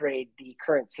upgrade the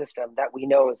current system that we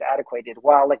know is adequated.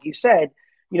 While, like you said,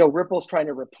 Ripple's trying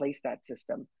to replace that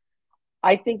system.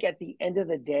 I think at the end of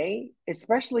the day,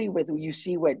 especially with you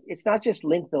see it's not just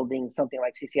Link building something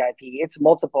like CCIP, it's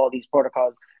multiple of these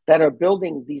protocols that are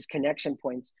building these connection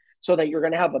points so that you're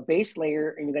going to have a base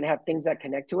layer and you're going to have things that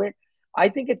connect to it. I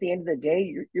think at the end of the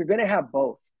day, you're going to have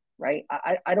both, right?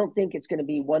 I don't think it's going to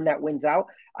be one that wins out.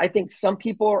 I think some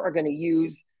people are going to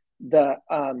use the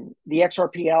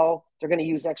XRPL, they're going to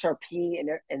use XRP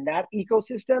in that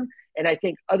ecosystem. And I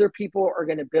think other people are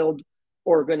going to build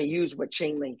or going to use what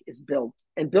Chainlink is built.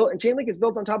 And Chainlink is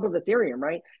built on top of Ethereum,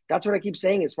 right? That's what I keep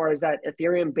saying as far as that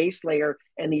Ethereum base layer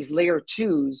and these layer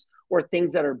twos or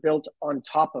things that are built on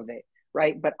top of it,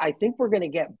 right? But I think we're going to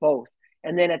get both.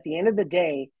 And then at the end of the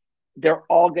day, they're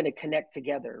all going to connect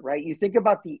together, right? You think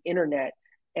about the internet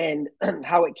and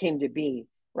how it came to be,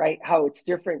 right? How it's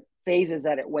different phases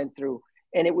that it went through.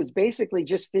 And it was basically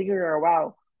just figuring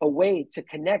out a way to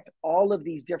connect all of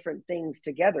these different things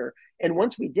together. And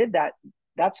once we did that,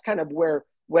 that's kind of where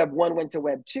Web 1 went to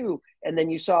Web 2. And then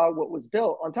you saw what was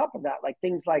built on top of that, like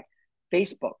things like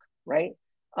Facebook, right?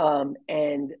 And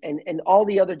all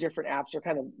the other different apps are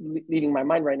kind of leaving my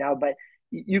mind right now, but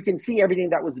you can see everything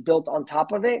that was built on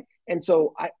top of it. And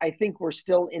so I think we're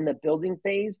still in the building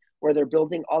phase where they're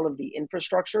building all of the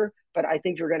infrastructure, but I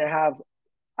think you're going to have,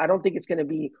 I don't think it's going to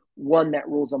be one that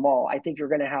rules them all. I think you're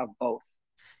going to have both.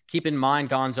 Keep in mind,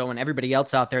 Gonzo, and everybody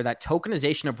else out there, that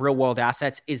tokenization of real-world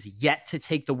assets is yet to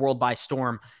take the world by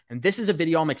storm. And this is a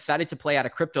video I'm excited to play out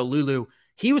of Crypto Lulu.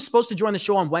 He was supposed to join the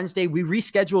show on Wednesday. We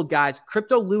rescheduled, guys.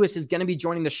 Crypto Lewis is going to be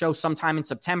joining the show sometime in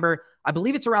September. I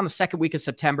believe it's around the second week of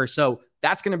September. So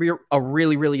that's going to be a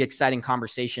really, really exciting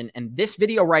conversation. And this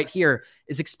video right here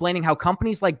is explaining how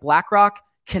companies like BlackRock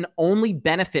can only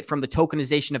benefit from the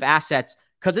tokenization of assets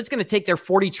because it's going to take their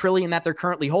 $40 trillion that they're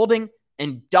currently holding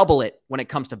and double it when it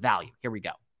comes to value. Here we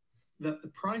go. That the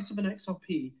price of an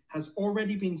XRP has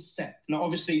already been set. Now,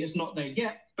 obviously, it's not there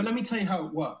yet, but let me tell you how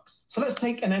it works. So let's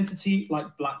take an entity like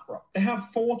BlackRock. They have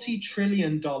 $40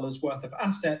 trillion worth of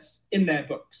assets in their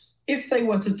books. If they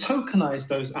were to tokenize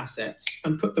those assets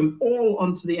and put them all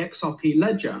onto the XRP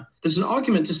ledger, there's an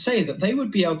argument to say that they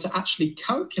would be able to actually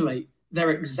calculate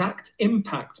their exact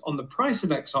impact on the price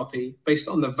of XRP based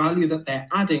on the value that they're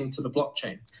adding to the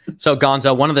blockchain. So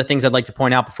Gonzo, one of the things I'd like to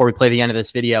point out before we play the end of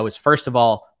this video is, first of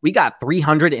all, we got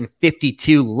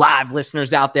 352 live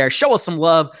listeners out there. Show us some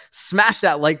love, smash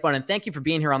that like button. Thank you for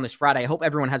being here on this Friday. I hope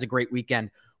everyone has a great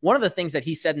weekend. One of the things that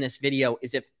he said in this video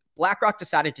is if BlackRock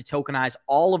decided to tokenize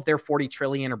all of their 40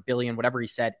 trillion or billion, whatever he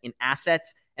said, in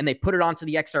assets, and they put it onto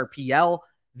the XRPL,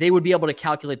 they would be able to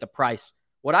calculate the price.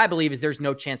 What I believe is there's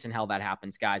no chance in hell that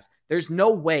happens, guys. There's no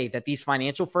way that these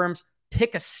financial firms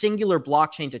pick a singular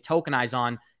blockchain to tokenize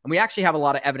on. And we actually have a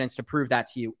lot of evidence to prove that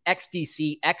to you.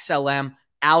 XDC, XLM,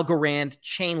 Algorand,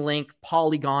 Chainlink,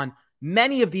 Polygon,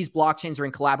 many of these blockchains are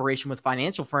in collaboration with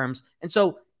financial firms. And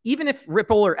so even if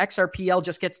Ripple or XRPL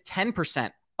just gets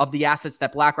 10% of the assets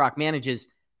that BlackRock manages,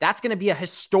 that's going to be a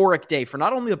historic day for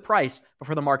not only the price, but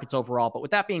for the markets overall. But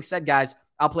with that being said, guys,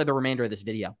 I'll play the remainder of this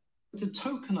video. To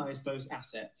tokenize those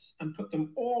assets and put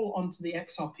them all onto the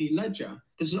XRP ledger,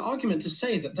 there's an argument to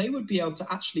say that they would be able to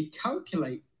actually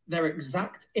calculate their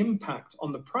exact impact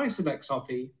on the price of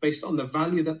XRP based on the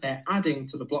value that they're adding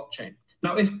to the blockchain.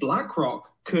 Now, if BlackRock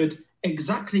could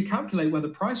exactly calculate where the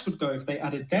price would go if they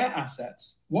added their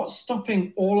assets, what's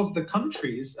stopping all of the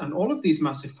countries and all of these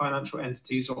massive financial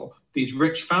entities or these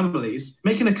rich families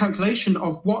making a calculation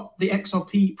of what the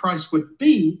XRP price would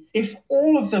be if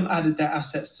all of them added their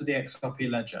assets to the XRP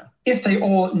ledger? If they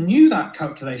all knew that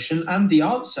calculation and the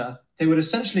answer, they would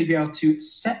essentially be able to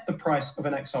set the price of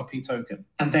an XRP token.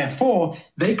 And therefore,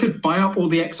 they could buy up all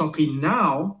the XRP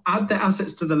now, add their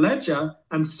assets to the ledger,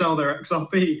 and sell their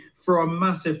XRP for a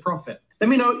massive profit. Let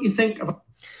me know what you think about.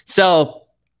 So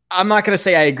I'm not going to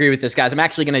say I agree with this, guys. I'm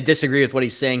actually going to disagree with what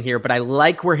he's saying here, but I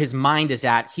like where his mind is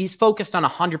at. He's focused on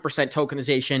 100%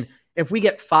 tokenization. If we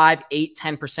get 5, 8,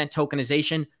 10%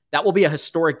 tokenization, that will be a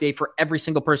historic day for every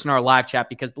single person in our live chat,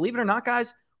 because believe it or not,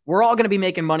 guys, we're all going to be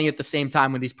making money at the same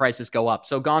time when these prices go up.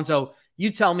 So Gonzo, you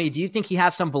tell me, do you think he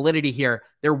has some validity here?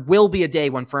 There will be a day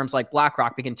when firms like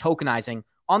BlackRock begin tokenizing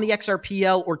on the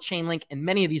XRPL or Chainlink and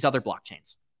many of these other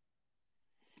blockchains.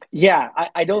 Yeah,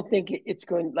 I don't think it's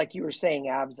going, like you were saying,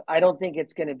 Abs, I don't think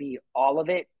it's going to be all of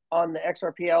it on the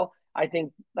XRPL. I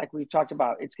think, like we've talked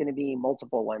about, it's going to be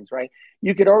multiple ones, right?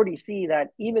 You could already see that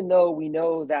even though we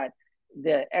know that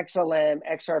the XLM,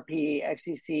 XRP,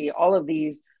 XCC, all of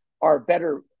these are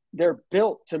better, they're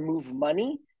built to move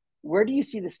money. Where do you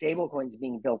see the stable coins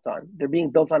being built on? They're being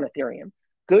built on Ethereum.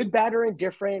 Good, bad, or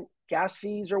indifferent, gas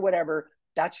fees or whatever,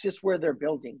 that's just where they're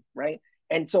building, right?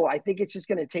 And so I think it's just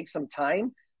going to take some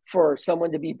time for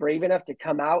someone to be brave enough to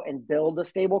come out and build a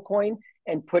stable coin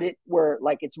and put it where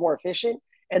like it's more efficient.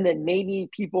 And then maybe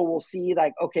people will see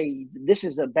like, okay, this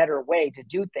is a better way to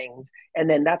do things. And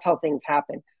then that's how things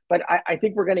happen. But I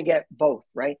think we're going to get both,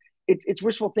 right? It's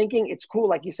wishful thinking. It's cool.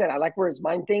 Like you said, I like where his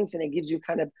mind thinks and it gives you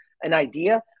kind of an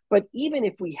idea. But even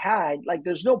if we had, like,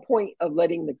 there's no point of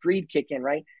letting the greed kick in,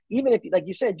 right? Even if, like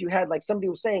you said, you had, like somebody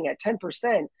was saying at 10%,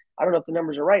 I don't know if the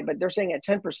numbers are right, but they're saying at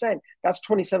 10%, that's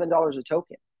 $27 a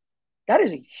token. That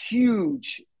is a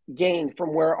huge gain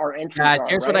from where our entries Guys, are.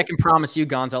 here's right? what I can promise you,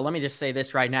 Gonzo. Let me just say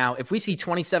this right now. If we see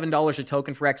 $27 a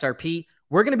token for XRP,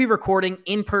 we're going to be recording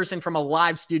in person from a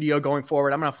live studio going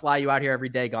forward. I'm going to fly you out here every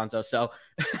day, Gonzo. So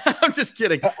I'm just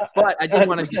kidding. But I did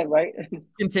want to right?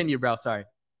 continue, bro. Sorry.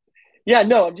 Yeah,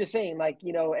 no, I'm just saying, like,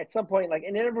 you know, at some point, like,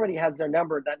 and everybody has their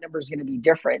number. That number is going to be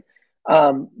different.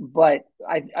 But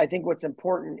I think what's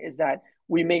important is that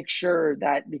we make sure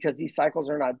that, because these cycles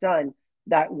are not done,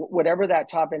 that whatever that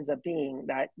top ends up being,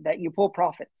 that you pull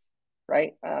profits,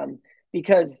 right?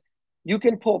 Because you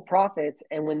can pull profits,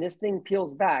 and when this thing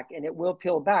peels back, and it will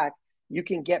peel back, you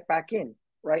can get back in,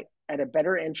 right, at a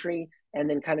better entry, and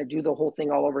then kind of do the whole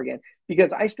thing all over again.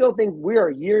 Because I still think we are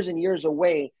years and years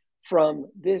away from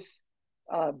this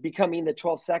becoming the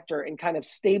 12th sector and kind of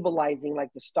stabilizing like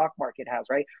the stock market has,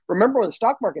 right? Remember when the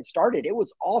stock market started, it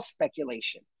was all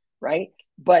speculation, right?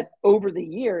 But over the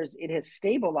years, it has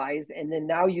stabilized, and then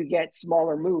now you get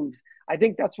smaller moves. I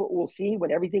think that's what we'll see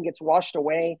when everything gets washed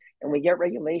away and we get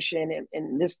regulation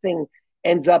and this thing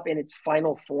ends up in its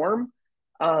final form.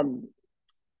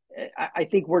 I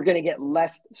think we're going to get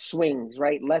less swings,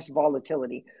 right? Less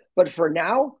volatility. But for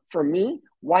now, for me,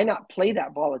 why not play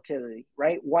that volatility,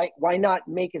 right? Why not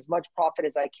make as much profit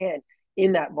as I can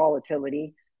in that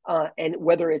volatility? And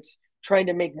whether it's trying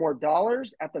to make more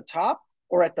dollars at the top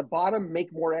or at the bottom,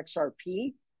 make more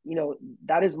XRP, you know,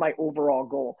 that is my overall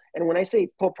goal. And when I say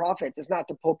pull profits, it's not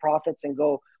to pull profits and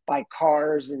go buy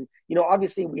cars. And, you know,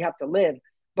 obviously we have to live,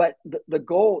 but the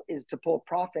goal is to pull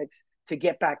profits to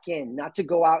get back in, not to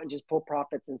go out and just pull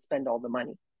profits and spend all the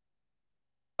money.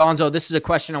 Gonzo, this is a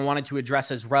question I wanted to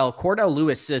address as well. Cordell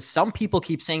Lewis says, some people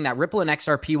keep saying that Ripple and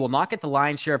XRP will not get the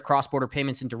lion's share of cross-border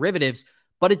payments and derivatives,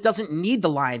 but it doesn't need the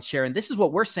lion's share. And this is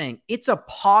what we're saying. It's a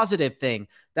positive thing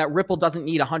that Ripple doesn't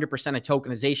need 100% of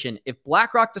tokenization. If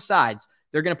BlackRock decides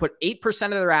they're going to put 8%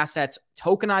 of their assets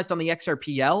tokenized on the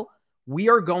XRPL, we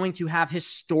are going to have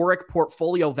historic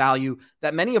portfolio value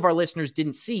that many of our listeners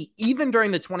didn't see, even during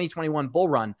the 2021 bull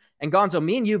run. And Gonzo,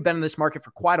 me and you have been in this market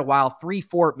for quite a while, 3,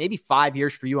 4, maybe 5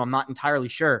 years for you. I'm not entirely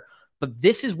sure. But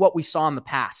this is what we saw in the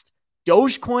past.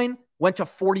 Dogecoin went to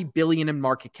 40 billion in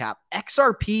market cap.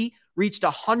 XRP reached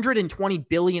 120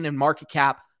 billion in market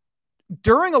cap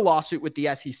during a lawsuit with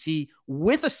the SEC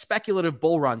with a speculative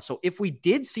bull run. So if we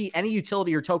did see any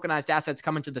utility or tokenized assets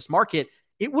come into this market,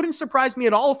 it wouldn't surprise me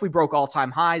at all if we broke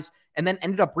all-time highs and then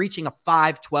ended up reaching a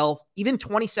 $5, $12, even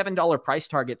 $27 price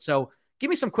target. So give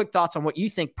me some quick thoughts on what you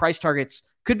think price targets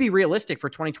could be realistic for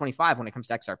 2025 when it comes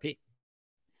to XRP.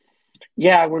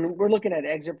 Yeah, when we're looking at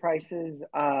exit prices,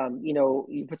 you know,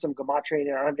 you put some gematria in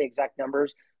there. I don't have the exact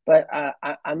numbers, but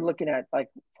I'm looking at like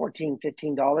 $14,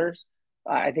 $15.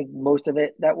 I think most of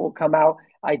it that will come out.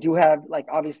 I do have, like,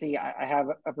 obviously I have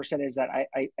a percentage that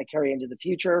I carry into the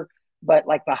future. But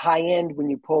like the high end, when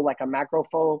you pull like a macro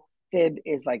fib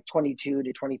is like $22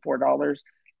 to $24.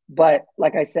 But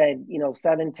like I said, you know,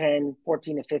 7, 10,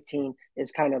 14 to 15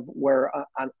 is kind of where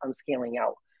I'm scaling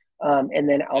out. And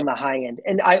then on the high end.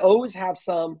 And I always have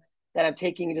some that I'm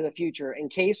taking into the future in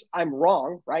case I'm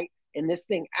wrong, right? And this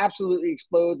thing absolutely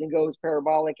explodes and goes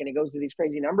parabolic and it goes to these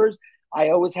crazy numbers. I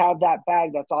always have that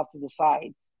bag that's off to the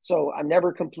side. So I'm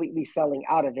never completely selling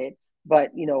out of it, but,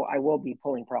 you know, I will be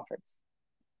pulling profits.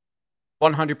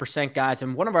 100%, guys.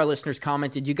 And one of our listeners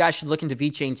commented, you guys should look into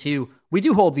VeChain too. We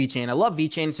do hold VeChain. I love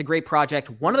VeChain. It's a great project.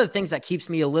 One of the things that keeps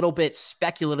me a little bit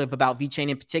speculative about VeChain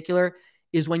in particular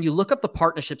is when you look up the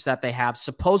partnerships that they have,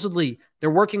 supposedly they're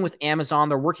working with Amazon,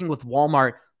 they're working with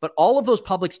Walmart, but all of those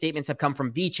public statements have come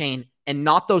from VeChain and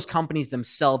not those companies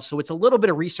themselves. So it's a little bit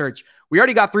of research. We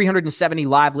already got 370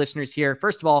 live listeners here.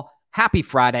 First of all, happy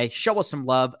Friday. Show us some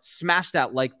love. Smash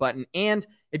that like button. And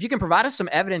if you can provide us some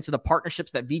evidence of the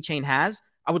partnerships that VeChain has,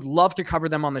 I would love to cover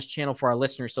them on this channel for our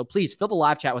listeners. So please fill the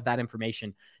live chat with that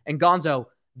information. And Gonzo,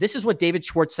 this is what David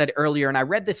Schwartz said earlier, and I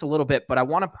read this a little bit, but I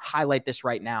want to highlight this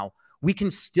right now. We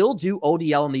can still do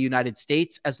ODL in the United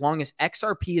States as long as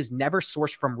XRP is never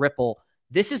sourced from Ripple.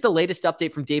 This is the latest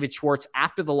update from David Schwartz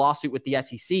after the lawsuit with the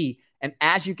SEC. And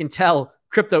as you can tell,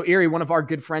 Crypto Eerie, one of our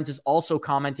good friends, is also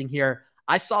commenting here.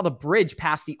 I saw the bridge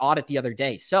pass the audit the other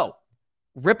day. So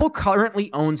Ripple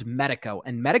currently owns Medico,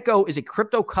 and Medico is a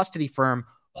crypto custody firm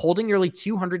holding nearly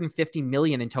 $250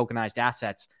 million in tokenized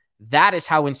assets. That is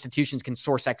how institutions can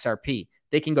source XRP.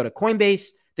 They can go to Coinbase,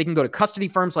 they can go to custody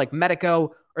firms like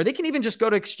Medico, or they can even just go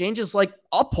to exchanges like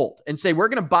Uphold and say, we're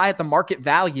going to buy at the market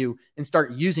value and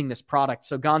start using this product.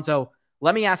 So Gonzo,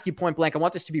 let me ask you point blank. I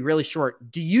want this to be really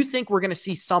short. Do you think we're going to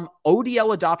see some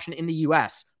ODL adoption in the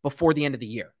US before the end of the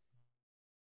year?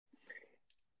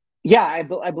 Yeah,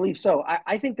 I believe so.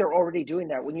 I think they're already doing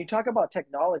that. When you talk about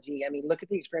technology, I mean, look at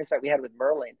the experience that we had with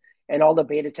Merlin and all the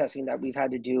beta testing that we've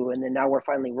had to do. And then now we're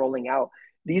finally rolling out.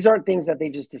 These aren't things that they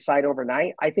just decide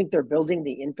overnight. I think they're building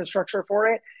the infrastructure for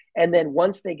it. And then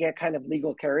once they get kind of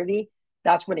legal clarity,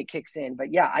 that's when it kicks in.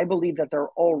 But yeah, I believe that they're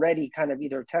already kind of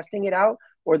either testing it out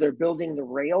or they're building the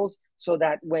rails so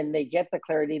that when they get the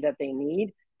clarity that they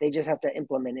need, they just have to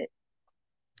implement it.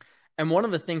 And one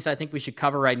of the things I think we should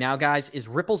cover right now, guys, is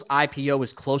Ripple's IPO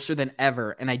is closer than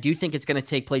ever. And I do think it's going to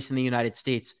take place in the United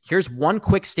States. Here's one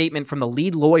quick statement from the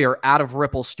lead lawyer out of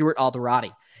Ripple, Stuart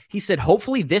Alderati. He said,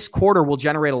 hopefully this quarter will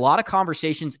generate a lot of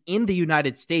conversations in the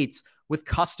United States with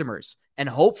customers. And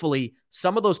hopefully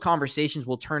some of those conversations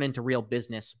will turn into real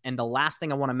business. And the last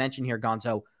thing I want to mention here,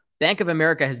 Gonzo, Bank of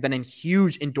America has been a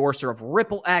huge endorser of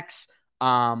RippleX,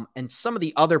 and some of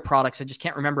the other products, I just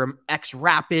can't remember,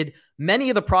 XRapid, many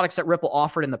of the products that Ripple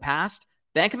offered in the past.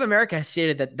 Bank of America has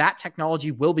stated that that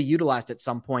technology will be utilized at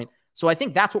some point. So I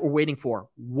think that's what we're waiting for.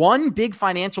 One big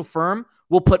financial firm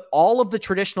will put all of the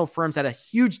traditional firms at a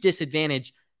huge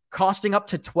disadvantage, costing up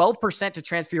to 12% to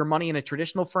transfer your money in a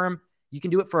traditional firm. You can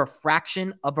do it for a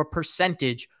fraction of a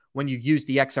percentage when you use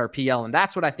the XRPL. And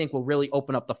that's what I think will really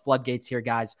open up the floodgates here,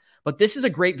 guys. But this is a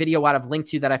great video out of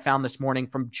Link2 that I found this morning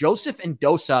from Joseph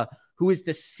Endosa, who is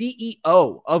the CEO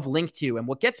of Link2. And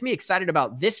what gets me excited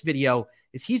about this video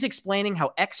is he's explaining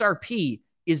how XRP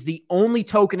is the only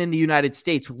token in the United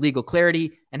States with legal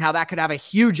clarity and how that could have a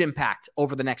huge impact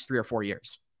over the next 3 or 4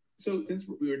 years. So since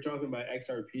we were talking about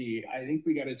XRP, I think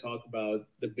we got to talk about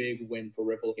the big win for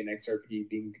Ripple and XRP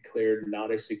being declared not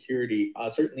a security.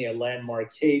 Certainly a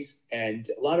landmark case and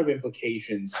a lot of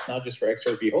implications, not just for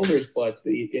XRP holders, but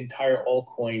the entire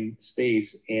altcoin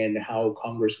space and how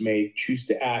Congress may choose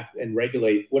to act and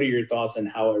regulate. What are your thoughts on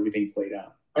how everything played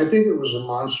out? I think it was a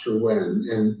monster win.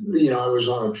 And, I was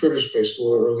on a Twitter space a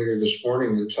little earlier this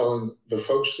morning and telling the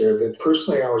folks there that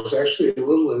personally I was actually a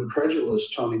little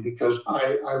incredulous, Tony, because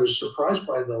I was surprised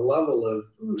by the level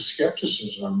of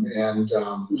skepticism and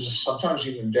sometimes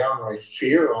even downright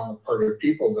fear on the part of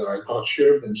people that I thought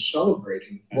should have been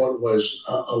celebrating what was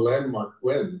a landmark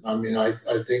win. I mean, I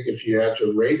think if you had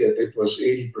to rate it, it was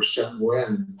 80%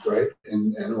 win, right?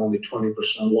 And only 20%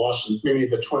 loss. And maybe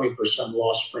the 20%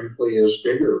 loss, frankly, is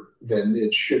bigger than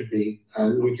it should be.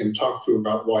 And we can talk through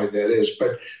about why that is.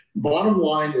 But bottom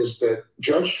line is that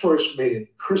Judge Torres made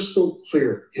it crystal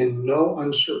clear in no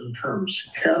uncertain terms,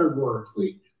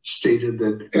 categorically stated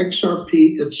that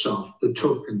XRP itself, the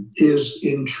token, is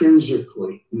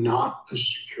intrinsically not a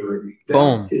security.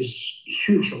 That is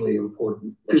hugely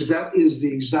important because that is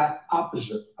the exact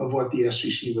opposite of what the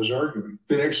SEC was arguing,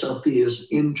 that XRP is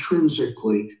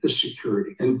intrinsically a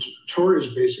security. And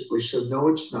Torres basically said, no,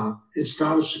 it's not. It's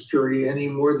not a security any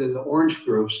more than the orange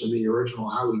groves in the original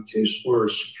Howey case were a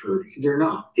security. They're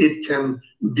not. It can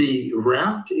be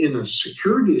wrapped in a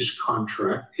securities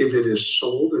contract if it is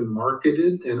sold and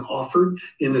marketed and offered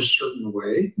in a certain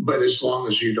way. But as long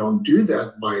as you don't do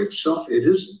that by itself, it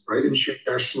isn't, right? And she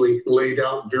actually laid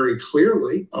out very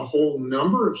clearly a whole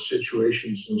number of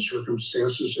situations and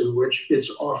circumstances in which it's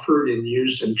offered and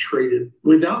used and traded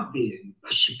without being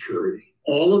a security.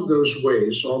 All of those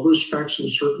ways, all those facts and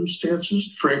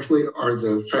circumstances, frankly, are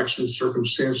the facts and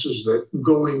circumstances that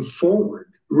going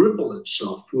forward Ripple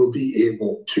itself will be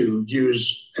able to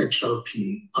use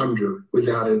XRP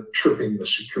without it tripping the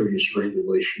securities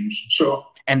regulations.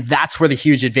 And that's where the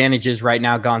huge advantage is right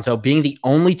now, Gonzo. Being the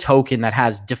only token that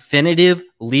has definitive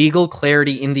legal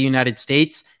clarity in the United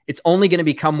States, it's only going to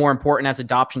become more important as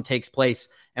adoption takes place.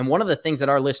 And one of the things that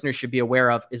our listeners should be aware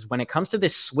of is when it comes to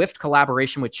this Swift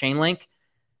collaboration with Chainlink,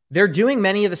 they're doing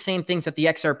many of the same things that the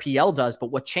XRPL does, but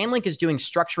what Chainlink is doing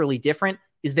structurally different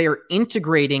is they are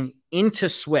integrating into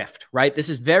Swift, right? This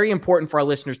is very important for our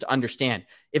listeners to understand.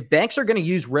 If banks are going to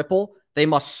use Ripple, they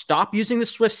must stop using the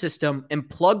Swift system and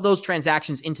plug those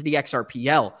transactions into the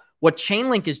XRPL. What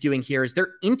Chainlink is doing here is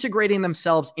they're integrating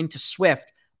themselves into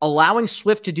Swift, allowing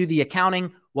Swift to do the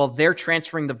accounting while they're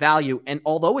transferring the value. And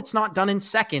although it's not done in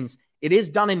seconds, it is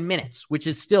done in minutes, which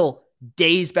is still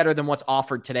days better than what's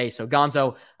offered today. So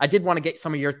Gonzo, I did want to get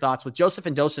some of your thoughts with Joseph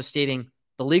Endosa stating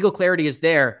the legal clarity is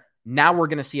there. Now we're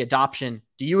going to see adoption.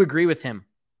 Do you agree with him?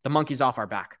 The monkey's off our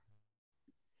back.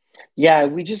 Yeah,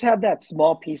 we just have that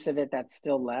small piece of it that's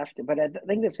still left, but I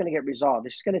think that's going to get resolved.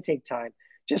 It's just going to take time.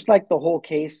 Just like the whole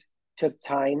case took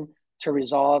time to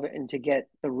resolve and to get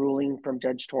the ruling from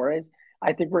Judge Torres,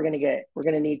 I think we're going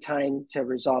to need time to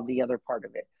resolve the other part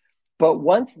of it. But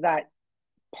once that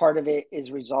part of it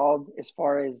is resolved, as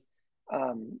far as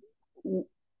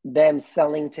them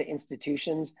selling to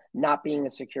institutions not being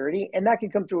a security, and that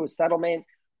could come through a settlement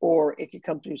or it could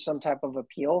come through some type of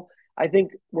appeal. I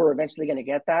think we're eventually going to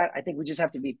get that. I think we just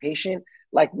have to be patient.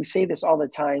 Like we say this all the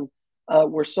time,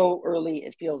 we're so early,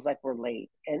 it feels like we're late.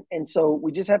 And so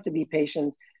we just have to be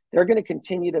patient. They're going to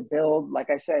continue to build. Like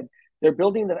I said, they're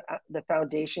building the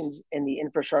foundations and the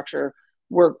infrastructure.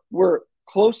 We're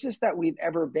closest that we've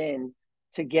ever been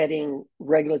to getting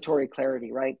regulatory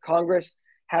clarity, right? Congress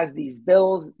has these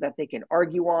bills that they can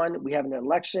argue on. We have an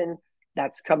election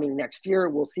that's coming next year.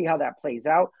 We'll see how that plays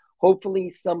out.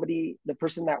 Hopefully the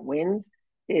person that wins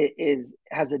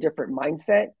has a different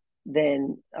mindset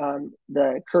than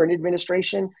the current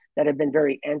administration that have been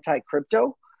very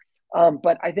anti-crypto.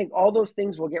 But I think all those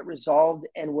things will get resolved,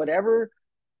 and whatever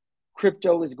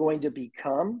crypto is going to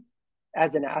become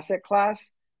as an asset class,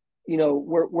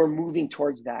 we're moving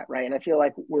towards that, right? And I feel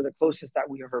like we're the closest that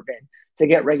we've ever been to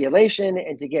get regulation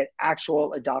and to get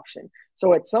actual adoption.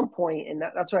 So at some point, and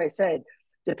that's why I said,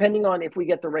 depending on if we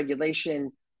get the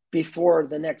regulation before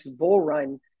the next bull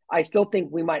run, I still think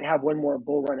we might have one more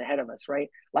bull run ahead of us, right?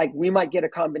 Like we might get a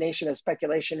combination of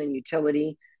speculation and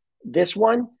utility this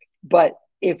one, but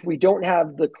if we don't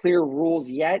have the clear rules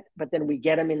yet, but then we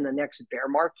get them in the next bear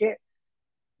market,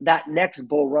 that next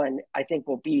bull run, I think,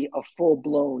 will be a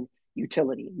full-blown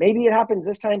utility. Maybe it happens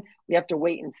this time. We have to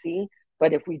wait and see.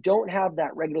 But if we don't have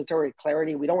that regulatory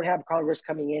clarity, we don't have Congress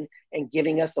coming in and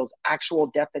giving us those actual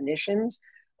definitions,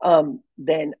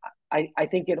 then I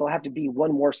think it'll have to be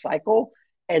one more cycle.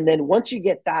 And then once you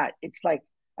get that, it's like,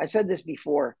 I've said this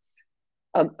before,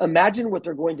 imagine what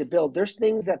they're going to build. There's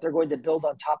things that they're going to build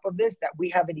on top of this that we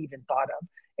haven't even thought of.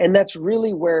 And that's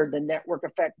really where the network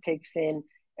effect takes in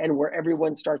and where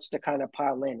everyone starts to kind of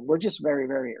pile in. We're just very,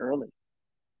 very early.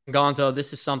 Gonzo,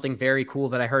 this is something very cool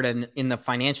that I heard in the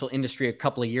financial industry a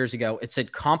couple of years ago. It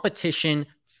said competition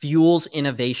fuels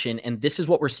innovation. And this is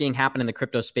what we're seeing happen in the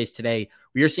crypto space today.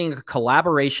 We are seeing a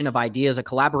collaboration of ideas, a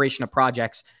collaboration of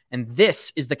projects. And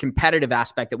this is the competitive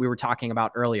aspect that we were talking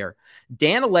about earlier.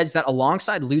 Dan alleged that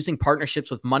alongside losing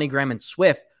partnerships with MoneyGram and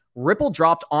Swift, Ripple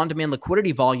dropped on-demand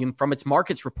liquidity volume from its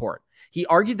markets report. He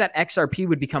argued that XRP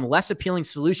would become a less appealing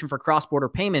solution for cross-border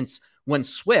payments when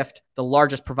Swift, the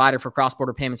largest provider for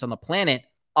cross-border payments on the planet,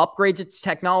 upgrades its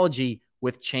technology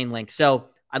with Chainlink. So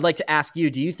I'd like to ask you,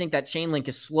 do you think that Chainlink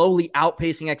is slowly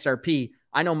outpacing XRP?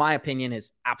 I know my opinion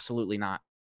is absolutely not.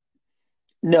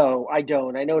 No, I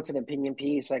don't. I know it's an opinion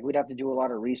piece. Like we'd have to do a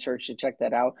lot of research to check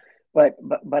that out, but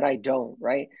I don't,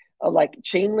 right? Like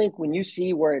Chainlink, when you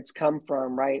see where it's come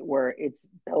from, right, where it's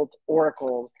built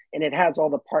Oracle and it has all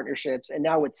the partnerships, and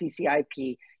now with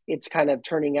CCIP, it's kind of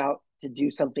turning out to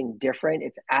do something different.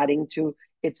 It's adding to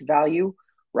its value,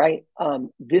 right?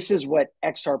 This is what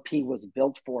XRP was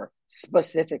built for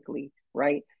specifically,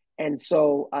 right? And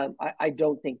so I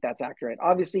don't think that's accurate.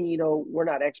 Obviously, we're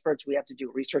not experts. We have to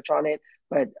do research on it,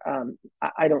 but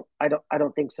I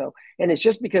don't think so. And it's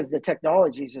just because the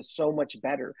technology is just so much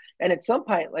better. And at some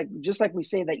point, just like we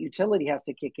say that utility has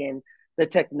to kick in, the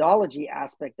technology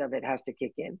aspect of it has to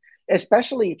kick in,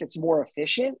 especially if it's more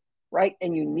efficient, right?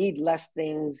 And you need less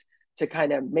things to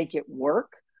kind of make it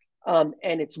work, and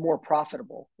it's more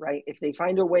profitable, right? If they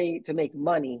find a way to make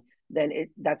money, then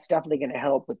that's definitely going to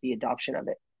help with the adoption of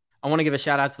it. I want to give a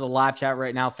shout out to the live chat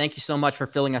right now. Thank you so much for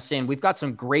filling us in. We've got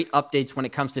some great updates when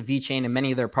it comes to VeChain and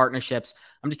many of their partnerships.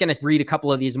 I'm just going to read a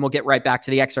couple of these and we'll get right back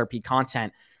to the XRP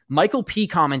content. Michael P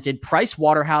commented, Price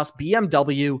Waterhouse,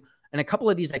 BMW, and a couple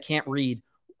of these I can't read.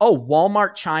 Oh,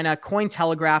 Walmart China,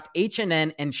 Cointelegraph,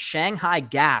 H&N, and Shanghai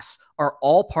Gas are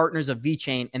all partners of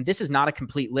VeChain. And this is not a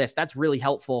complete list. That's really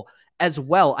helpful as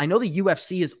well. I know the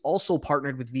UFC is also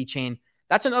partnered with VeChain.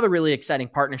 That's another really exciting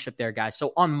partnership there, guys.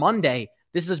 So on Monday,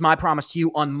 this is my promise to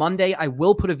you. On Monday, I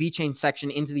will put a VeChain section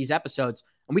into these episodes,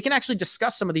 and we can actually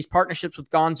discuss some of these partnerships with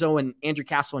Gonzo and Andrew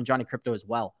Castle and Johnny Crypto as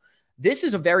well. This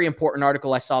is a very important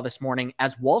article I saw this morning,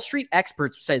 as Wall Street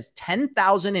experts says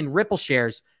 10,000 in Ripple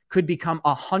shares could become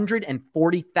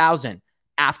 140,000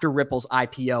 after Ripple's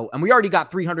IPO. And we already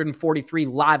got 343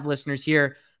 live listeners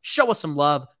here. Show us some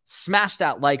love. Smash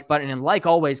that like button. And like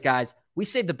always, guys, we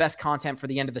save the best content for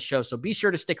the end of the show, so be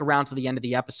sure to stick around to the end of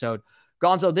the episode.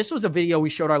 Gonzo, this was a video we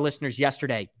showed our listeners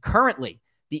yesterday. Currently,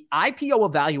 the IPO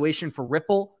evaluation for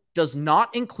Ripple does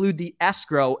not include the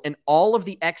escrow and all of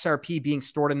the XRP being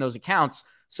stored in those accounts.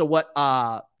 So what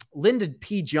Linda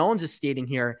P. Jones is stating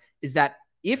here is that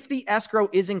if the escrow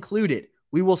is included,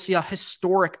 we will see a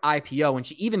historic IPO. And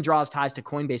she even draws ties to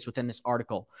Coinbase within this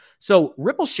article. So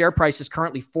Ripple's share price is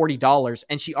currently $40.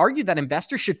 And she argued that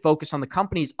investors should focus on the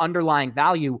company's underlying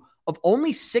value of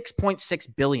only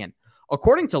 $6.6 billion.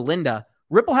 According to Linda,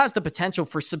 Ripple has the potential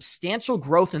for substantial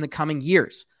growth in the coming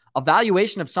years. A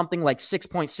valuation of something like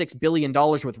 $6.6 billion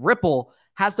with Ripple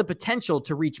has the potential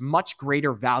to reach much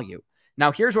greater value.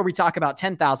 Now, here's where we talk about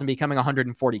 10,000 becoming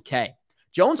 140K.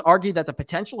 Jones argued that the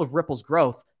potential of Ripple's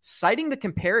growth, citing the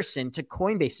comparison to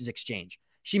Coinbase's exchange.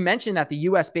 She mentioned that the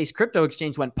US-based crypto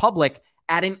exchange went public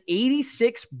at an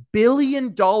 $86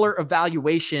 billion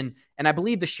evaluation, and I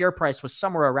believe the share price was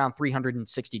somewhere around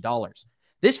 $360.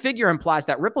 This figure implies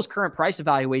that Ripple's current price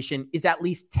evaluation is at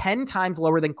least 10 times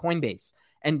lower than Coinbase.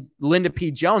 And Linda P.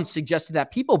 Jones suggested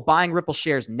that people buying Ripple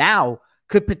shares now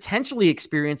could potentially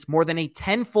experience more than a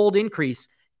 10-fold increase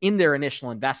in their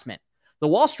initial investment. The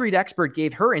Wall Street expert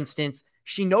gave her instance.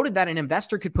 She noted that an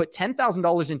investor could put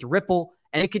 $10,000 into Ripple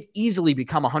and it could easily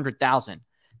become $100,000.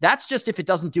 That's just if it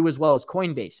doesn't do as well as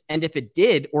Coinbase. And if it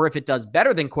did, or if it does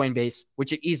better than Coinbase,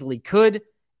 which it easily could,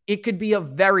 it could be a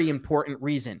very important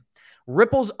reason.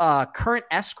 Ripple's current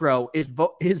escrow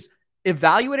is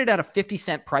evaluated at a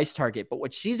 50-cent price target. But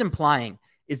what she's implying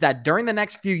is that during the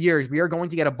next few years, we are going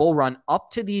to get a bull run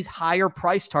up to these higher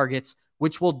price targets,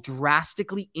 which will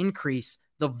drastically increase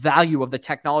the value of the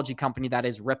technology company that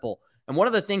is Ripple. And one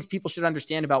of the things people should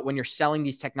understand about when you're selling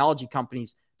these technology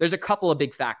companies, there's a couple of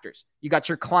big factors. You got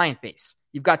your client base,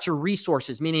 you've got your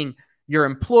resources, meaning your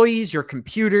employees, your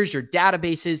computers, your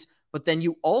databases, but then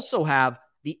you also have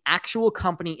the actual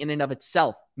company in and of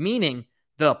itself, meaning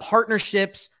the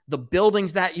partnerships, the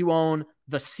buildings that you own,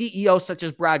 the CEO such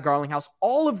as Brad Garlinghouse.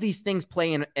 All of these things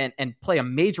play in and play a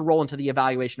major role into the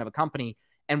evaluation of a company.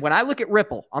 And when I look at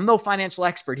Ripple, I'm no financial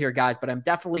expert here, guys, but I'm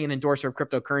definitely an endorser of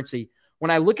cryptocurrency.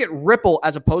 When I look at Ripple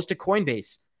as opposed to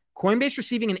Coinbase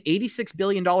receiving an $86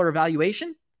 billion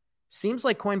evaluation, seems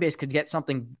like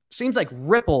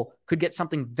Ripple could get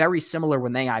something very similar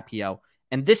when they IPO.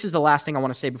 And this is the last thing I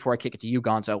want to say before I kick it to you,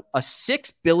 Gonzo. A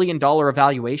 $6 billion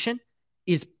evaluation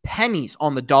is pennies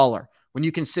on the dollar when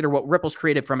you consider what Ripple's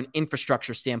created from an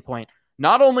infrastructure standpoint.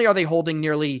 Not only are they holding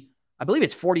nearly, I believe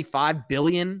it's 45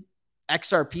 billion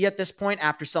XRP at this point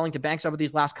after selling to banks over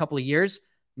these last couple of years.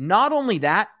 Not only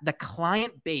that, the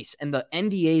client base and the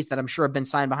NDAs that I'm sure have been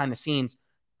signed behind the scenes,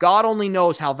 God only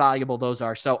knows how valuable those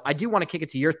are. So I do want to kick it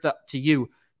to you.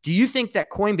 Do you think that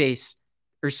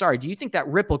do you think that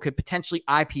Ripple could potentially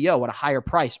IPO at a higher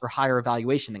price or higher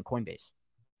evaluation than Coinbase?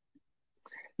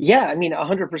 Yeah, I mean,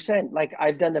 100%. Like,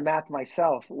 I've done the math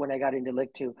myself when I got into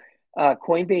Lick2.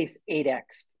 Coinbase 8x,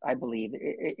 I believe,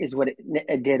 is what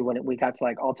it did when we got to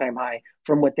like all-time high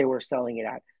from what they were selling it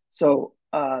at. So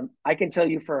I can tell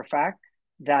you for a fact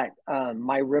that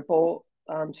my Ripple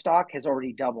stock has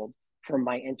already doubled from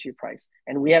my entry price.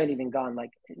 And we haven't even gone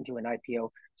like into an IPO.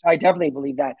 So I definitely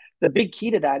believe that. The big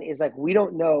key to that is like, we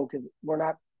don't know, because we're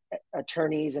not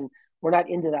attorneys and we're not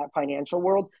into that financial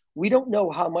world. We don't know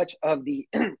how much of the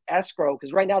escrow,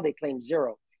 because right now they claim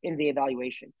zero in the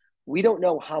evaluation. We don't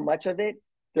know how much of it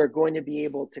they're going to be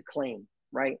able to claim,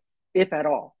 right? If at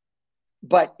all.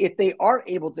 But if they are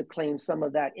able to claim some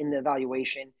of that in the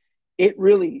evaluation, it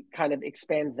really kind of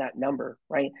expands that number,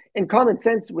 right? And common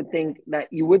sense would think that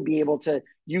you would be able to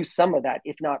use some of that,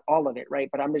 if not all of it, right?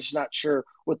 But I'm just not sure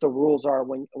what the rules are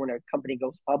when a company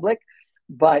goes public.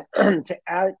 But to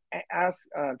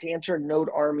answer Node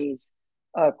Army's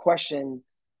question,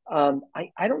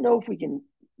 I don't know if we can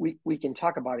we can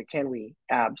talk about it, can we?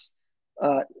 Abs.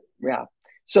 Yeah.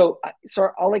 So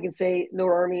all I can say,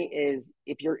 Note Army, is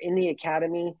if you're in the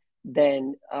academy,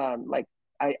 then like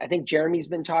I think Jeremy's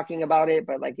been talking about it,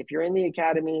 but like if you're in the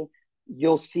academy,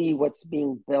 you'll see what's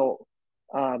being built,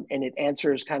 and it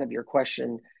answers kind of your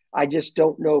question. I just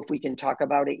don't know if we can talk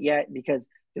about it yet because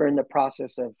they're in the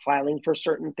process of filing for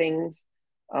certain things.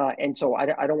 And so I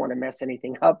don't want to mess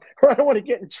anything up, or I don't want to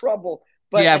get in trouble.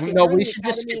 But yeah, no, we should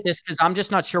just skip this because I'm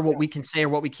just not sure what we can say or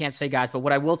what we can't say, guys. But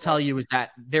what I will tell you is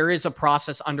that there is a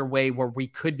process underway where we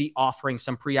could be offering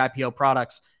some pre-IPO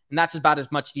products, and that's about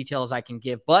as much detail as I can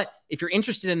give. But if you're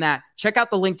interested in that, check out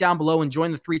the link down below and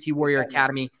join the 3T Warrior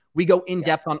Academy. We go in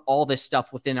depth on all this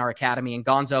stuff within our academy. And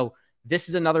Gonzo, this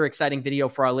is another exciting video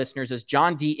for our listeners as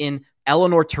John Deaton,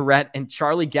 Eleanor Tourette, and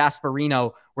Charlie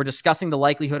Gasparino were discussing the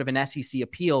likelihood of an SEC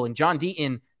appeal. And John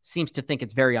Deaton seems to think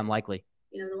it's very unlikely.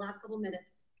 The last couple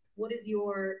minutes, what is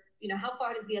your, how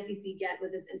far does the SEC get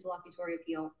with this interlocutory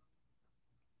appeal?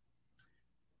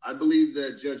 I believe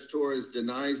that Judge Torres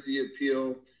denies the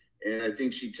appeal, and I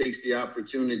think she takes the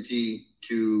opportunity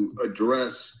to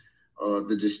address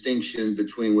the distinction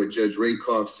between what Judge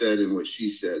Rakoff said and what she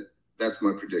said. That's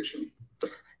my prediction.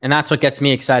 And that's what gets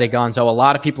me excited, Gonzo. A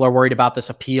lot of people are worried about this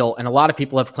appeal, and a lot of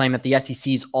people have claimed that the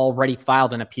SEC's already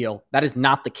filed an appeal. That is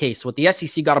not the case. What the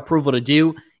SEC got approval to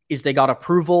do is they got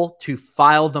approval to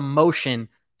file the motion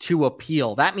to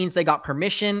appeal. That means they got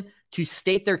permission to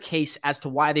state their case as to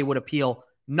why they would appeal,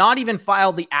 not even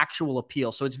file the actual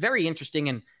appeal. So it's very interesting.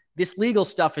 And this legal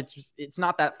stuff, it's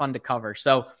not that fun to cover.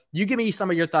 So you give me some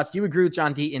of your thoughts. Do you agree with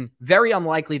John Deaton? Very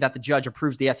unlikely that the judge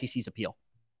approves the SEC's appeal.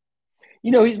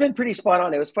 He's been pretty spot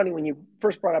on. It was funny when you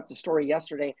first brought up the story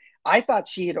yesterday. I thought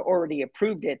she had already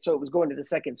approved it, so it was going to the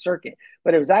Second Circuit.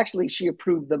 But it was actually she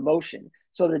approved the motion.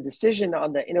 So the decision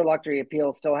on the interlocutory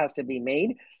appeal still has to be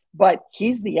made. But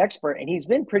he's the expert, and he's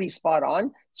been pretty spot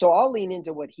on. So I'll lean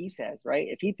into what he says, right?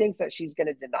 If he thinks that she's going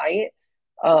to deny it,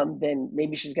 then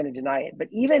maybe she's going to deny it. But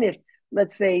even if,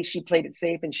 let's say, she played it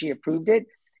safe and she approved it,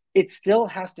 it still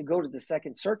has to go to the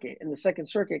Second Circuit. And the Second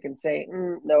Circuit can say,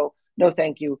 no,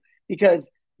 thank you. Because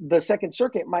the Second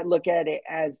Circuit might look at it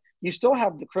as you still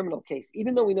have the criminal case.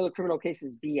 Even though we know the criminal case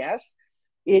is BS,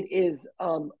 it is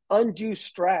undue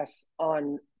stress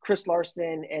on Chris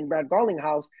Larson and Brad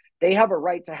Garlinghouse. They have a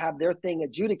right to have their thing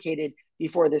adjudicated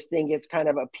before this thing gets kind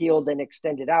of appealed and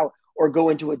extended out or go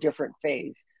into a different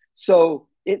phase. So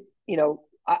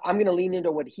I'm going to lean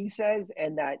into what he says,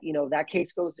 and that, that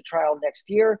case goes to trial next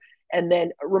year. And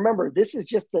then remember, this is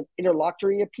just the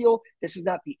interlocutory appeal. This is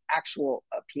not the actual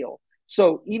appeal.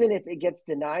 So even if it gets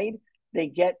denied,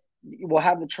 we'll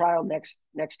have the trial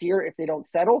next year if they don't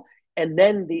settle. And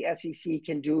then the SEC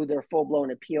can do their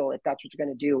full-blown appeal if that's what you're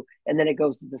going to do. And then it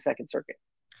goes to the Second Circuit.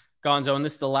 Gonzo, and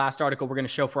this is the last article we're going to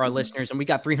show for our listeners. And we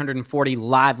got 340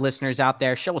 live listeners out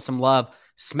there. Show us some love.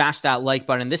 Smash that like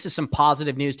button. And this is some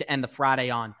positive news to end the Friday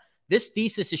on. This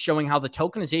thesis is showing how the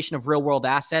tokenization of real-world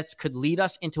assets could lead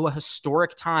us into a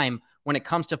historic time when it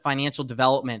comes to financial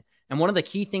development. And one of the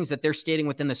key things that they're stating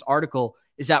within this article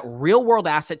is that real-world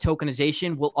asset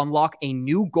tokenization will unlock a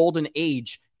new golden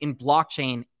age in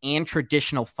blockchain and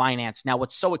traditional finance. Now,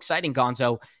 what's so exciting,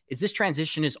 Gonzo, is this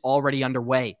transition is already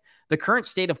underway. The current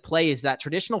state of play is that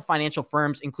traditional financial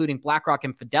firms, including BlackRock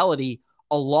and Fidelity,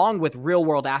 along with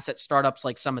real-world asset startups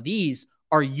like some of these,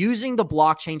 are using the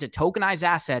blockchain to tokenize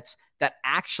assets that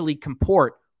actually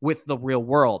comport with the real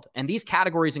world. And these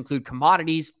categories include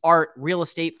commodities, art, real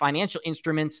estate, financial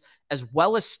instruments, as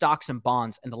well as stocks and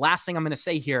bonds. And the last thing I'm going to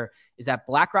say here is that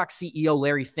BlackRock CEO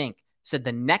Larry Fink said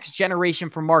the next generation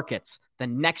for markets, the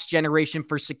next generation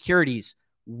for securities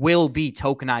will be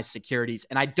tokenized securities.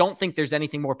 And I don't think there's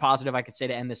anything more positive I could say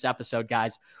to end this episode,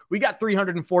 guys. We got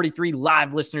 343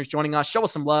 live listeners joining us. Show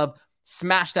us some love.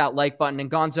 Smash that like button. And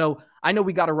Gonzo, I know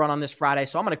we got to run on this Friday,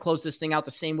 so I'm going to close this thing out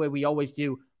the same way we always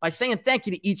do by saying thank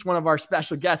you to each one of our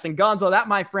special guests. And Gonzo, that,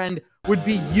 my friend, would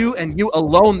be you and you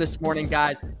alone this morning,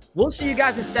 guys. We'll see you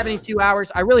guys in 72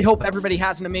 hours. I really hope everybody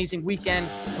has an amazing weekend.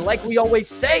 And like we always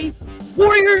say,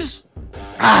 Warriors,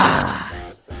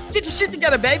 get your shit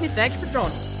together, baby. Thank you for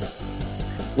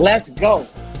joining. Let's go.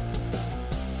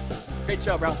 Great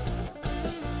show, bro.